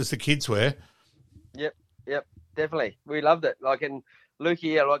pumped as the kids were. Yep, definitely. We loved it. Like, and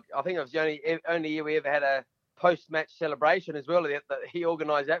Lukey, I think it was the only year we ever had a post-match celebration as well. That he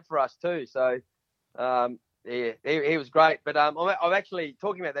organised that for us too. So, he was great. But I'm actually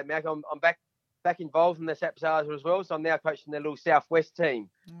talking about that, Mac. I'm back involved in the SAPSARS as well. So I'm now coaching their little Southwest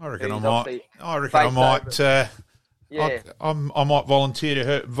team. I reckon I might Yeah. I might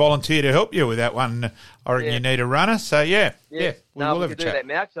volunteer to help you with that one. I reckon you need a runner. So, we will have a do chat. that,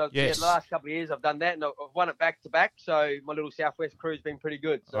 Max. So, yes. The last couple of years I've done that, and I've won it back to back. So my little Southwest crew's been pretty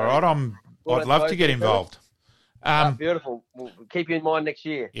good. So all right, I'd love to get involved. Beautiful. We'll keep you in mind next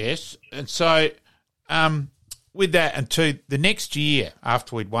year. Yes, and so with that, and to the next year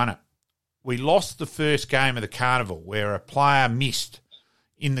after we'd won it, we lost the first game of the carnival where a player missed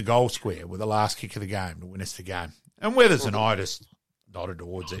in the goal square with the last kick of the game to win us the game. And Weathers and I just nodded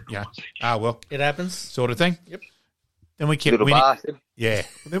towards it. It happens. Sort of thing. Yep. Then we kept Little winning. bastard. Yeah.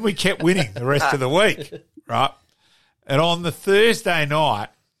 Then we kept winning the rest of the week, right? And on the Thursday night,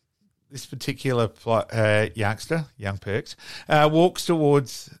 this particular youngster, young Perks, walks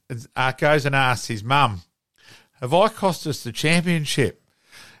towards, goes and asks his mum, "Have I cost us the championship?"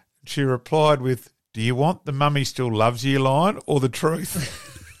 She replied with, "Do you want the mummy still loves you line or the truth?"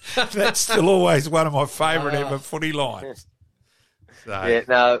 That's still always one of my favourite ever footy lines.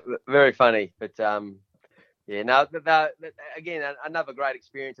 So. Very funny. But, again, another great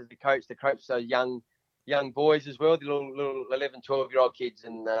experience as a coach to coach those young boys as well, the little 11, 12-year-old kids.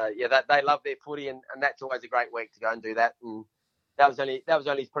 And, they love their footy, and that's always a great week to go and do that. And that was only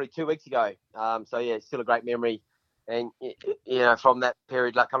probably 2 weeks ago. It's still a great memory. And, from that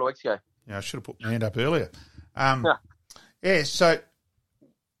period like a couple of weeks ago. Yeah, I should have put my hand up earlier. So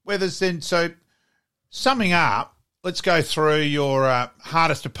Weathers then, so summing up, let's go through your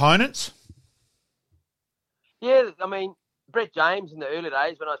hardest opponents. Yeah, I mean, Brett James in the early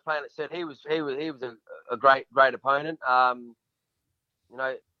days when I was playing at Syd, he was a great opponent.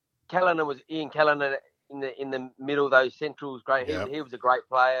 Callanan was Ian Callanan in the middle of those centrals. Great, he was a great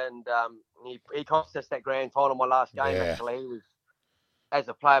player, and he cost us that grand final my last game. Yeah. Actually, he was as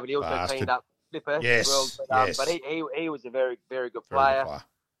a player, but he also cleaned up Flipper as well. But he was a very, very good player.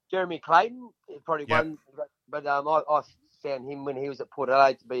 Jeremy Clayton probably won, but I found him when he was at Port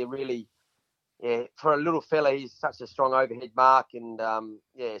Adelaide to be a really, for a little fella, he's such a strong overhead mark, and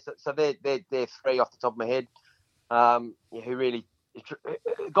so they're three off the top of my head. Who really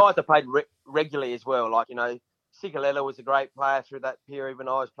guys that played regularly as well, like Sigalella was a great player through that period when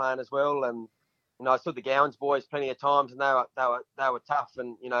I was playing as well, and I saw the Gowans boys plenty of times, and they were tough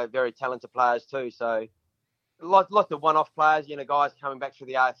and very talented players too. So. Lots of one-off players, guys coming back through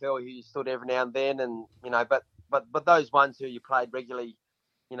the AFL who you stood every now and then, and but those ones who you played regularly,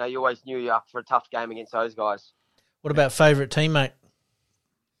 you always knew you're up for a tough game against those guys. What about favourite teammate?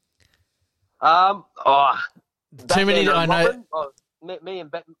 Too many. I know. Me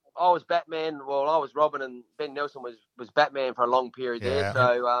and I was Batman. Well, I was Robin, and Ben Nelson was Batman for a long period there.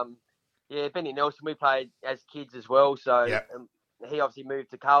 So Benny Nelson, we played as kids as well. So he obviously moved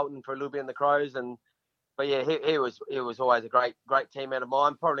to Carlton for a little bit in the Crows, and. But he was always a great teammate of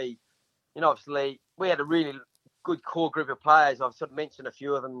mine. Probably, obviously we had a really good core group of players. I've sort of mentioned a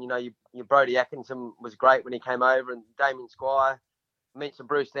few of them. Your Brodie Atkinson was great when he came over, and Damien Squire. I mentioned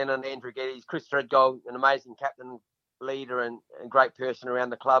Bruce Lennon, Andrew Geddes, Chris Threadgold, an amazing captain, leader, and great person around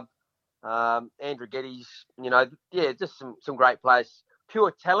the club. Andrew Geddes, just some great players.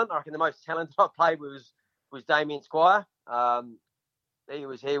 Pure talent. I reckon the most talented I played was Damien Squire. He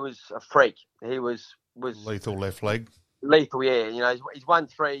was a freak. He was lethal left leg. Lethal, yeah. He's won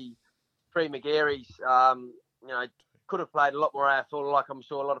three McGarrys. Could have played a lot more AFL, like I'm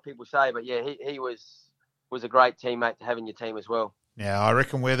sure a lot of people say. But he was a great teammate to have in your team as well. Now, I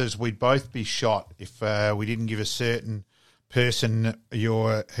reckon Weathers, we'd both be shot if we didn't give a certain person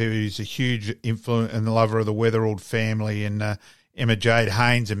who's a huge influence and the lover of the Weatherald family and Emma Jade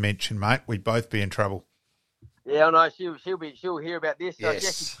Haynes a mention, mate. We'd both be in trouble. Yeah, I know. She'll hear about this.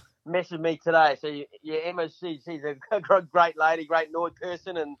 Yes. She messaged me today. So Emma, she's a great lady, great Nord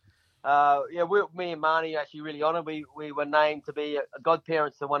person, and me and Marnie are actually really honoured. We were named to be a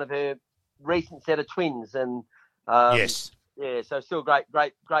godparents to one of her recent set of twins, and so still great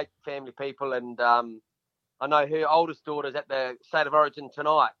family people, and I know her oldest daughter's at the State of Origin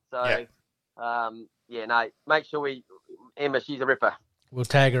tonight. So make sure Emma, she's a ripper. We'll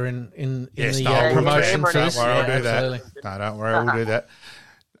tag her in the promotion for this. Don't worry, I'll do that. No, don't worry, we'll do that.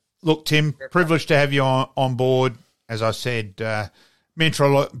 Look, Tim, privileged to have you on board. As I said,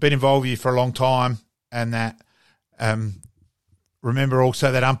 mentor, been involved with you for a long time, and that remember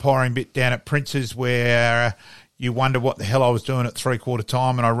also that umpiring bit down at Prince's where you wonder what the hell I was doing at 3/4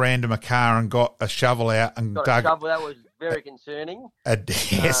 time, and I ran to my car and got a shovel out and dug. That was very concerning. And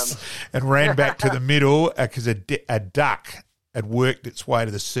ran back to the middle because a duck had worked its way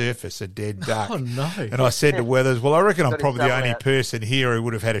to the surface, a dead duck. Oh, no. And I said to Weathers, well, I reckon I'm probably the only person here who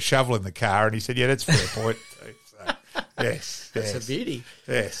would have had a shovel in the car. And he said, yeah, that's a fair point. So, Yes. That's a beauty.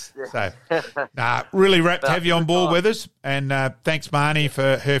 Yes. So, really rapt to have you on board with us. And thanks, Marnie,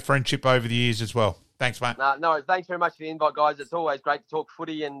 for her friendship over the years as well. Thanks, mate. No, thanks very much for the invite, guys. It's always great to talk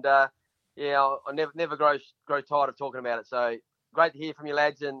footy, and I never grow tired of talking about it. So great to hear from you,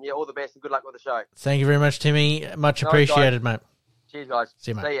 lads, and all the best and good luck with the show. Thank you very much, Timmy. Much appreciated, mate. Cheers, guys.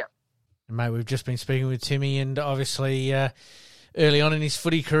 See you, mate. See ya. And, mate, we've just been speaking with Timmy, and obviously early on in his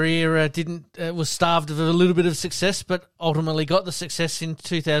footy career was starved of a little bit of success, but ultimately got the success in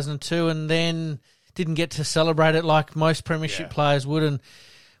 2002 and then didn't get to celebrate it like most premiership players would. And,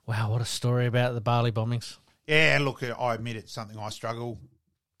 wow, what a story about the BALI bombings. Yeah, look, I admit it's something I struggle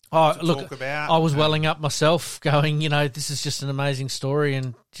talk about. I was welling up myself going, this is just an amazing story,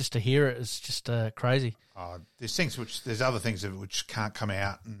 and just to hear it is just crazy. There's other things which can't come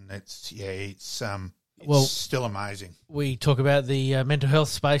out, and it's still amazing. We talk about the mental health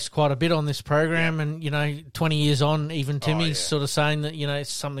space quite a bit on this program, and 20 years on, even Timmy's sort of saying that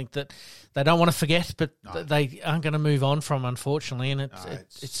it's something that they don't want to forget, but they aren't going to move on from, unfortunately, and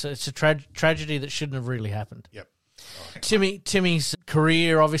it's a tragedy that shouldn't have really happened. Yep. Timmy's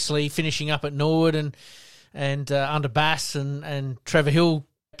career, obviously finishing up at Norwood and under Bass and Trevor Hill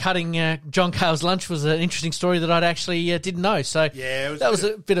cutting John Cale's lunch was an interesting story that I'd actually didn't know. So that was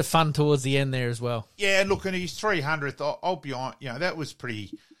a bit of fun towards the end there as well. Yeah, look, at his 300th, I'll be on. That was pretty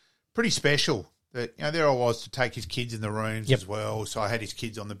special. That there I was to take his kids in the rooms as well. So I had his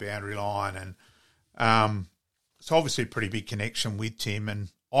kids on the boundary line, and so obviously a pretty big connection with Tim,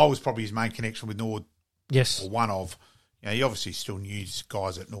 and I was probably his main connection with Norwood. Yes, or one of. He obviously still knew his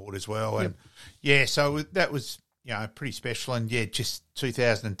guys at Norwood as well, and so that was pretty special. And just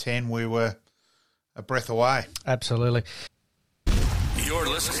 2010, we were a breath away. Absolutely. You're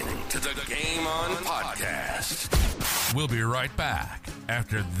listening to the Game On podcast. We'll be right back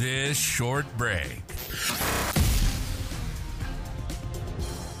after this short break.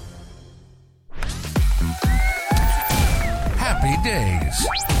 Happy days.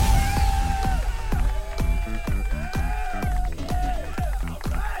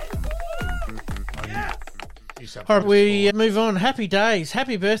 All right, we move on. Happy days.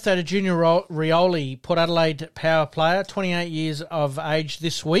 Happy birthday to Junior Rioli, Port Adelaide power player, 28 years of age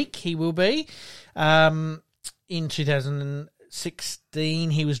this week he will be. In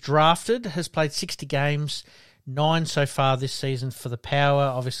 2016, he was drafted, has played 60 games, 9 so far this season for the Power,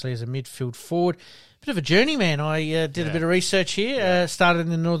 obviously as a midfield forward. Bit of a journeyman. I did a bit of research here. Started in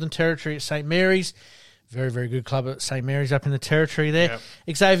the Northern Territory at St Mary's. Very, very good club at St Mary's up in the Territory there.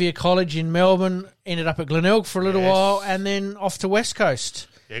 Yep. Xavier College in Melbourne, ended up at Glenelg for a little while, and then off to West Coast.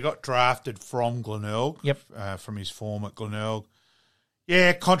 Yeah, got drafted from Glenelg. Yep. From his form at Glenelg.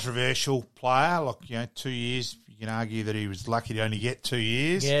 Yeah, controversial player. Like, 2 years. You can argue that he was lucky to only get 2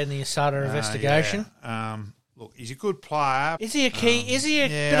 years. Yeah, in the Asada investigation. Look, he's a good player. Is he a key? Is he a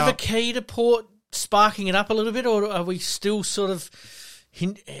bit of a key to Port sparking it up a little bit, or are we still sort of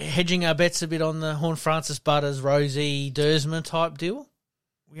hedging our bets a bit on the Horn Francis Butters, Rosie, Dersma type deal?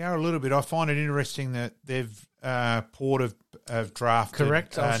 We are a little bit. I find it interesting that they've Port have drafted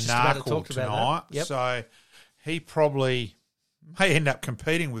Narkle tonight. Yep. So he probably may end up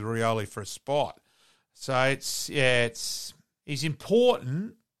competing with Rioli for a spot. So he's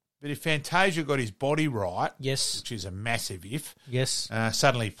important. But if Fantasia got his body right, which is a massive if,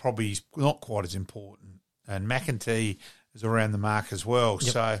 suddenly probably he's not quite as important. And McEntee is around the mark as well.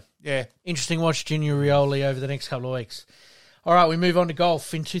 Yep. So, interesting watch Junior Rioli over the next couple of weeks. All right, we move on to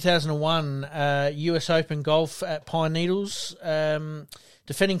golf. In 2001, US Open golf at Pine Needles,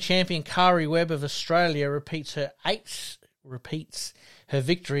 defending champion Kari Webb of Australia repeats her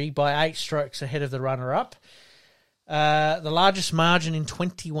victory by 8 strokes ahead of the runner-up. The largest margin in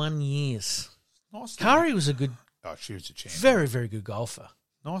 21 years. Nice. Kari was she was a champion. Very, very good golfer.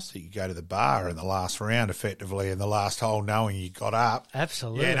 Nice that you go to the bar in the last round, effectively, in the last hole, knowing you got up.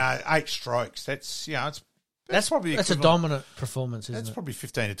 Absolutely. 8 strokes. That's probably a dominant performance, isn't it? That's probably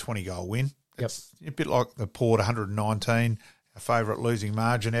 15 to 20 goal win. It's a bit like the Port 119, our favourite losing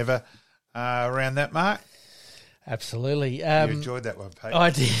margin ever, around that mark. Absolutely. You enjoyed that one, Pete? I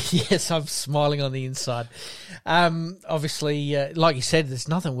did, yes. I'm smiling on the inside. Obviously, like you said, there's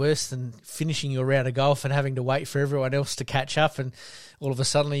nothing worse than finishing your round of golf and having to wait for everyone else to catch up, and all of a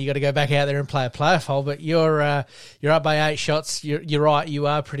sudden you got to go back out there and play a playoff hole. But you're up by 8 shots. You're right. You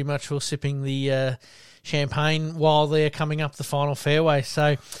are pretty much all sipping the champagne while they're coming up the final fairway.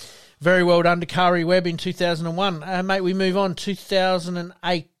 So Very well done to Kari Webb in 2001. Mate, we move on.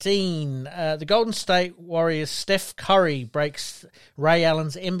 2018. The Golden State Warriors' Steph Curry breaks Ray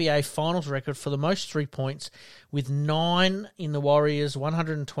Allen's NBA Finals record for the most 3 points with 9 in the Warriors'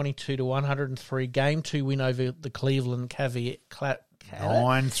 122-103 Game 2 win over the Cleveland Cavaliers.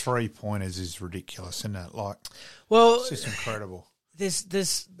 9 3-pointers is ridiculous, isn't it? Well, it's just incredible. There's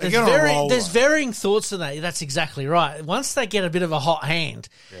varying thoughts to that. That's exactly right. Once they get a bit of a hot hand,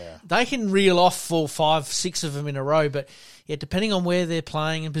 they can reel off 4, 5, 6 of them in a row. But yeah, depending on where they're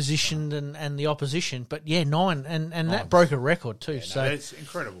playing and positioned and the opposition. But yeah, 9 and that broke a record too. So it's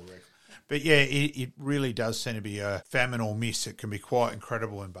incredible record. But yeah, it really does seem to be a famine or miss. It can be quite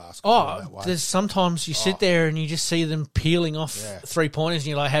incredible in basketball that way. There's sometimes you sit there and you just see them peeling off 3-pointers and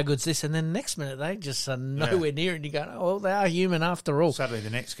you're like, how good's this? And then the next minute they just are nowhere near it and you go, oh, well, they are human after all. Suddenly the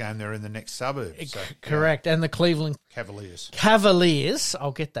next game they're in the next suburb. So, correct. And the Cleveland Cavaliers,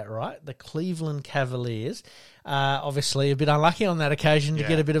 I'll get that right, the Cleveland Cavaliers. Obviously a bit unlucky on that occasion to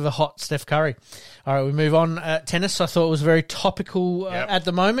get a bit of a hot Steph Curry. All right, we move on. Tennis, I thought was very topical at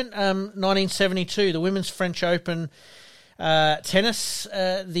the moment. 1972, the Women's French Open tennis.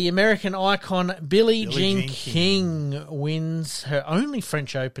 The American icon Billie Jean King wins her only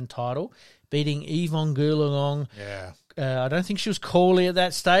French Open title, beating Yvonne Goolagong. I don't think she was Corley at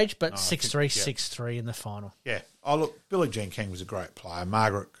that stage, but 6-3, 6-3 in the final. Yeah. Oh, look, Billie Jean King was a great player.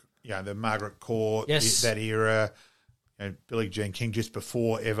 The Margaret Court, that era. Billie Jean King just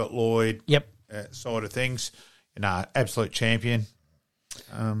before Everett Lloyd. Side of things. Absolute champion.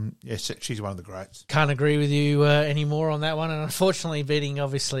 She's one of the greats. Can't agree with you anymore on that one. And unfortunately, beating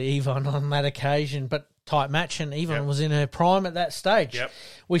obviously Yvonne on that occasion, but tight match, and Yvonne was in her prime at that stage.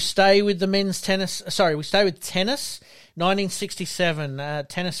 We stay with the men's tennis. We stay with tennis. 1967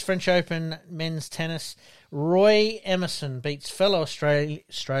 tennis, French Open men's tennis. Roy Emerson beats fellow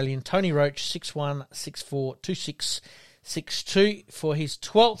Australian Tony Roach 6-1, 6-4, 2-6, 6-2 for his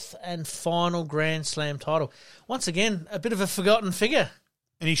 12th and final Grand Slam title. Once again, a bit of a forgotten figure.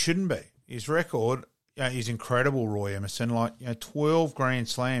 And he shouldn't be. His record is incredible, Roy Emerson. 12 Grand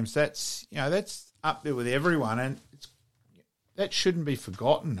Slams. That's up there with everyone, and that shouldn't be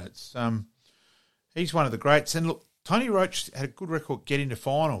forgotten. It's he's one of the greats. And look, Tony Roach had a good record getting to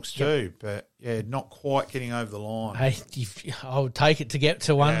finals too, but not quite getting over the line. Hey, I would take it to get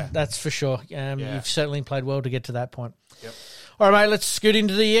to one, that's for sure. You've certainly played well to get to that point. All right, mate, let's scoot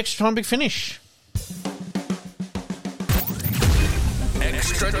into the extra time big finish.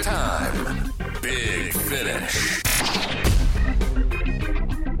 Extra time big finish.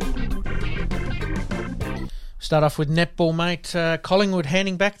 Start off with netball, mate. Collingwood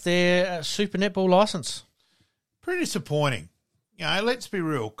handing back their Super Netball licence. Pretty disappointing. Let's be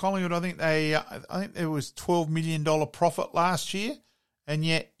real. Collingwood, I think there was $12 million profit last year, and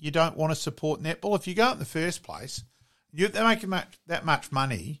yet you don't want to support netball. If you go in the first place, they're making that much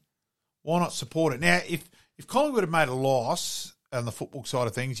money. Why not support it? Now, if Collingwood had made a loss on the football side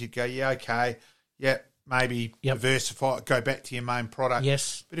of things, you'd go, maybe diversify it, go back to your main product.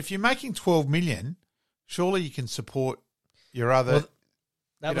 Yes. But if you're making $12 million, surely you can support your other. Well,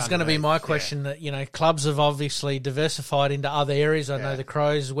 that was going to be my question. That clubs have obviously diversified into other areas. I know the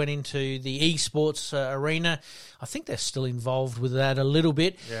Crows went into the esports arena. I think they're still involved with that a little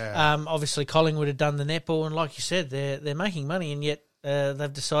bit. Obviously, Collingwood had done the netball, and like you said, they're making money, and yet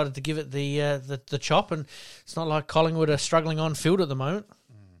they've decided to give it the chop. And it's not like Collingwood are struggling on field at the moment.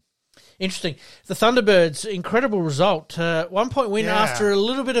 Interesting. The Thunderbirds, incredible result. 1 point win after a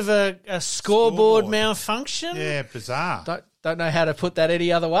little bit of a scoreboard malfunction. Yeah, bizarre. Don't know how to put that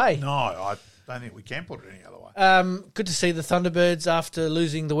any other way. No, I don't think we can put it any other way. Good to see the Thunderbirds, after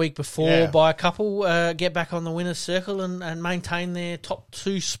losing the week before by a couple, get back on the winner's circle and maintain their top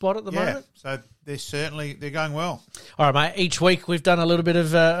 2 spot at the moment. So they're going well. All right, mate. Each week we've done a little bit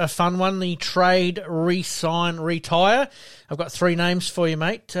of a fun one. The trade, re-sign, retire. I've got 3 names for you,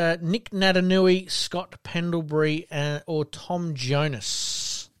 mate. Nick Natanui, Scott Pendlebury, or Tom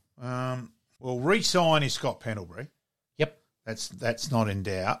Jonas. Well, re-sign is Scott Pendlebury. Yep. That's not in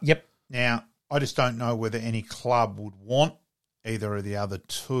doubt. Yep. Now, I just don't know whether any club would want either of the other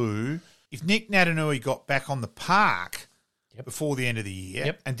two. If Nick Natanui got back on the park before the end of the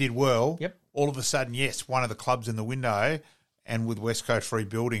year and did well, all of a sudden, yes, one of the clubs in the window, and with West Coast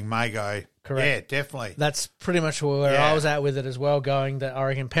rebuilding, may go, correct. Yeah, definitely. That's pretty much where I was at with it as well, going that I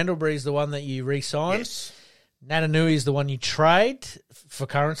reckon Pendlebury's the one that you re-sign. Yes. Natanui is the one you trade for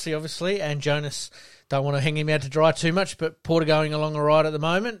currency, obviously, and Jonas, don't want to hang him out to dry too much, but Porter going along all right at the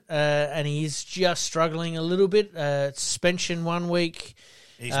moment, and he is just struggling a little bit. Suspension 1 week,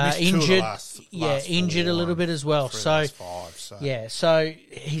 He's missed two of the last injured a little bit as well. So, five, so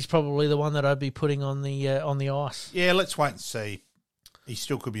he's probably the one that I'd be putting on the ice. Yeah, let's wait and see. He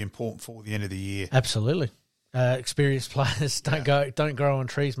still could be important for the end of the year. Absolutely, experienced players don't grow on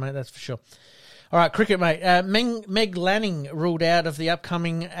trees, mate. That's for sure. All right, cricket, mate. Meg Lanning ruled out of the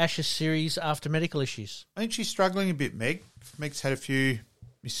upcoming Ashes series after medical issues. I think she's struggling a bit, Meg. Meg's had a few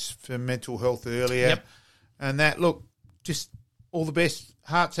for mental health earlier, and that just all the best.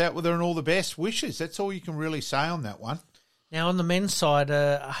 Hearts out with her and all the best wishes. That's all you can really say on that one. Now, on the men's side,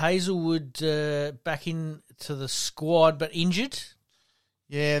 Hazelwood back into the squad but injured.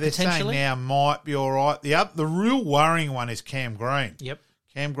 Yeah, they're saying now might be all right. The real worrying one is Cam Green. Yep.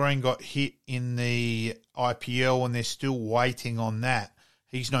 Cam Green got hit in the IPL and they're still waiting on that.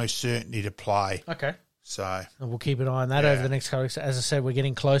 He's no certainty to play. Okay. So we'll keep an eye on that over the next couple of weeks. As I said, we're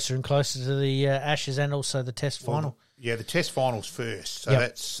getting closer and closer to the Ashes and also the Test final. Yeah, the Test final's first, so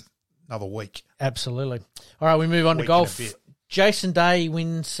that's another week. Absolutely. All right, we move on to golf. Jason Day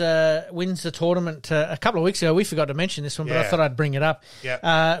wins the tournament a couple of weeks ago. We forgot to mention this one, but I thought I'd bring it up.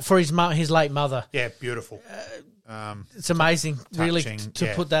 For his late mother. Yeah, beautiful. It's amazing, touching, really,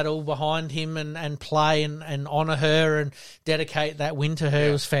 to put that all behind him and play and honour her and dedicate that win to her.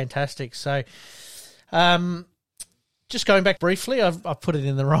 It was fantastic. So, just going back briefly, I've put it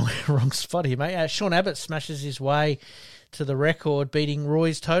in the wrong spot here, mate. Sean Abbott smashes his way to the record, beating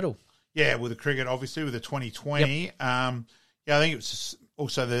Roy's total. Yeah, with the cricket, obviously, with the 2020. Yep. I think it was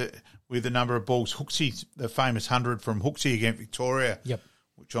also with the number of balls, Hooksy, the famous 100 from Hooksy against Victoria,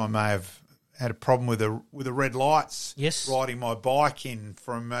 which I may have had a problem with the red lights. Yes. Riding my bike in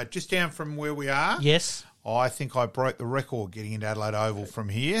from just down from where we are. Yes. I think I broke the record getting into Adelaide Oval from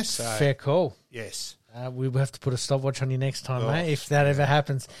here. So fair call. Yes. We will have to put a stopwatch on you next time, mate, if that ever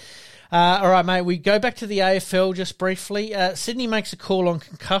happens. All right, mate, we go back to the AFL just briefly. Sydney makes a call on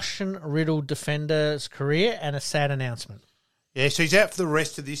concussion-riddled defender's career and a sad announcement. Yeah, so he's out for the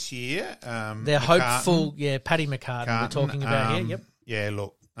rest of this year. They're hopeful, Paddy McCartan we're talking about here, yep. Yeah,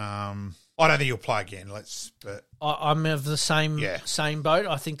 look, I don't think he'll play again. I'm of the same boat.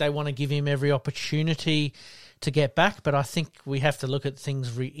 I think they want to give him every opportunity to get back, but I think we have to look at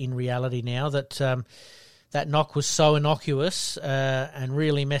things in reality now that that knock was so innocuous and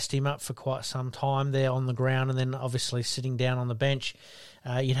really messed him up for quite some time there on the ground, and then obviously sitting down on the bench.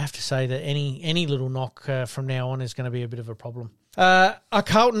 You'd have to say that any little knock from now on is going to be a bit of a problem. Are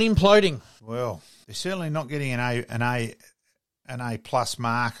Carlton imploding? Well, they're certainly not getting an A plus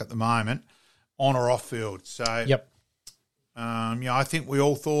mark at the moment, on or off field. So, I think we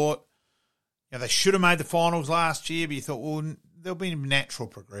all thought they should have made the finals last year, but you thought, well, there'll be a natural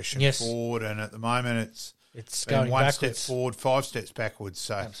progression forward, and at the moment it's going one backwards. Step forward, 5 steps backwards.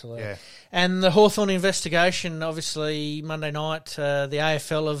 So absolutely. Yeah. And the Hawthorn investigation, obviously Monday night, the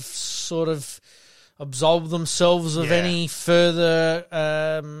AFL have sort of absolved themselves of any further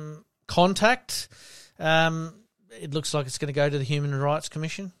contact. It looks like it's going to go to the Human Rights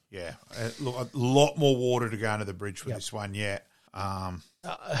Commission. Yeah, look, a lot more water to go under the bridge with this one yet. I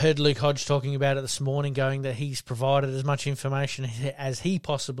heard Luke Hodge talking about it this morning, going that he's provided as much information as he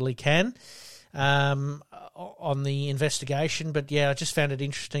possibly can on the investigation. But I just found it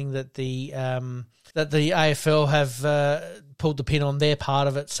interesting that the AFL have pulled the pin on their part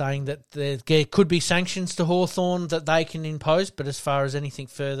of it, saying that there could be sanctions to Hawthorn that they can impose, but as far as anything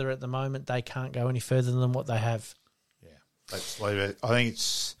further at the moment, they can't go any further than what they have. Yeah, let's leave it. I think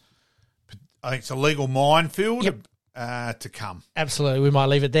it's a legal minefield. To come. Absolutely, we might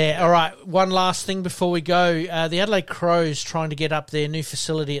leave it there. All right, one last thing before we go. The Adelaide Crows trying to get up their new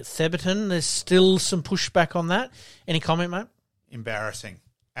facility at Theberton. There's still some pushback on that. Any comment, mate? Embarrassing.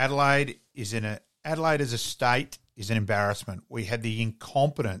 Adelaide as a state is an embarrassment. We had the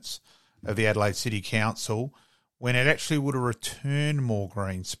incompetence of the Adelaide City Council when it actually would have returned more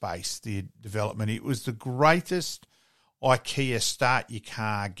green space, the development. It was the greatest IKEA start your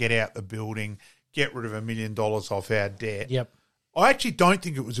car, get out the building, get rid of $1 million off our debt. Yep. I actually don't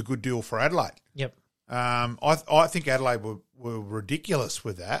think it was a good deal for Adelaide. Yep. I think Adelaide were ridiculous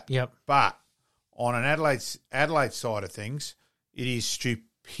with that. Yep. But on an Adelaide side of things, it is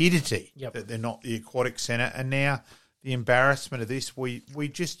stupidity that they're not the aquatic centre. And now the embarrassment of this, we're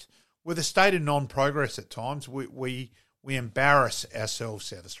the state of non-progress at times. We embarrass ourselves,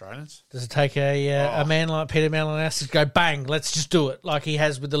 South Australians. Does it take a man like Peter Malinauskas to go, bang, let's just do it, like he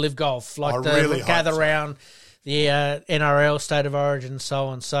has with the Live Golf, like gather round the NRL, State of Origin, and so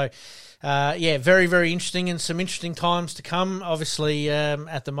on. So, very, very interesting, and some interesting times to come. Obviously,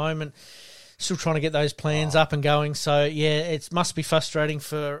 at the moment, still trying to get those plans up and going. So, yeah, it must be frustrating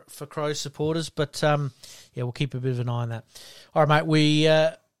for Crows supporters. But, we'll keep a bit of an eye on that. All right, mate,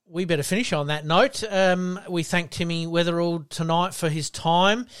 we better finish on that note. We thank Timmy Weatherall tonight for his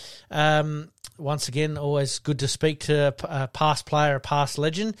time. Once again, always good to speak to a past player, a past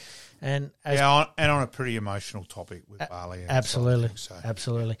legend. And on a pretty emotional topic with BALI. Absolutely.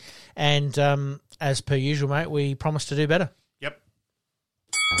 Absolutely. And as per usual, mate, we promise to do better. Yep.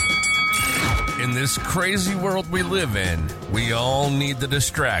 In this crazy world we live in, we all need the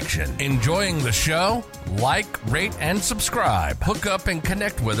distraction. Enjoying the show? Like, rate, and subscribe. Hook up and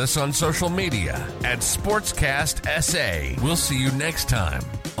connect with us on social media at Sportscast SA. We'll see you next time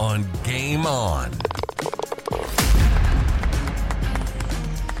on Game On.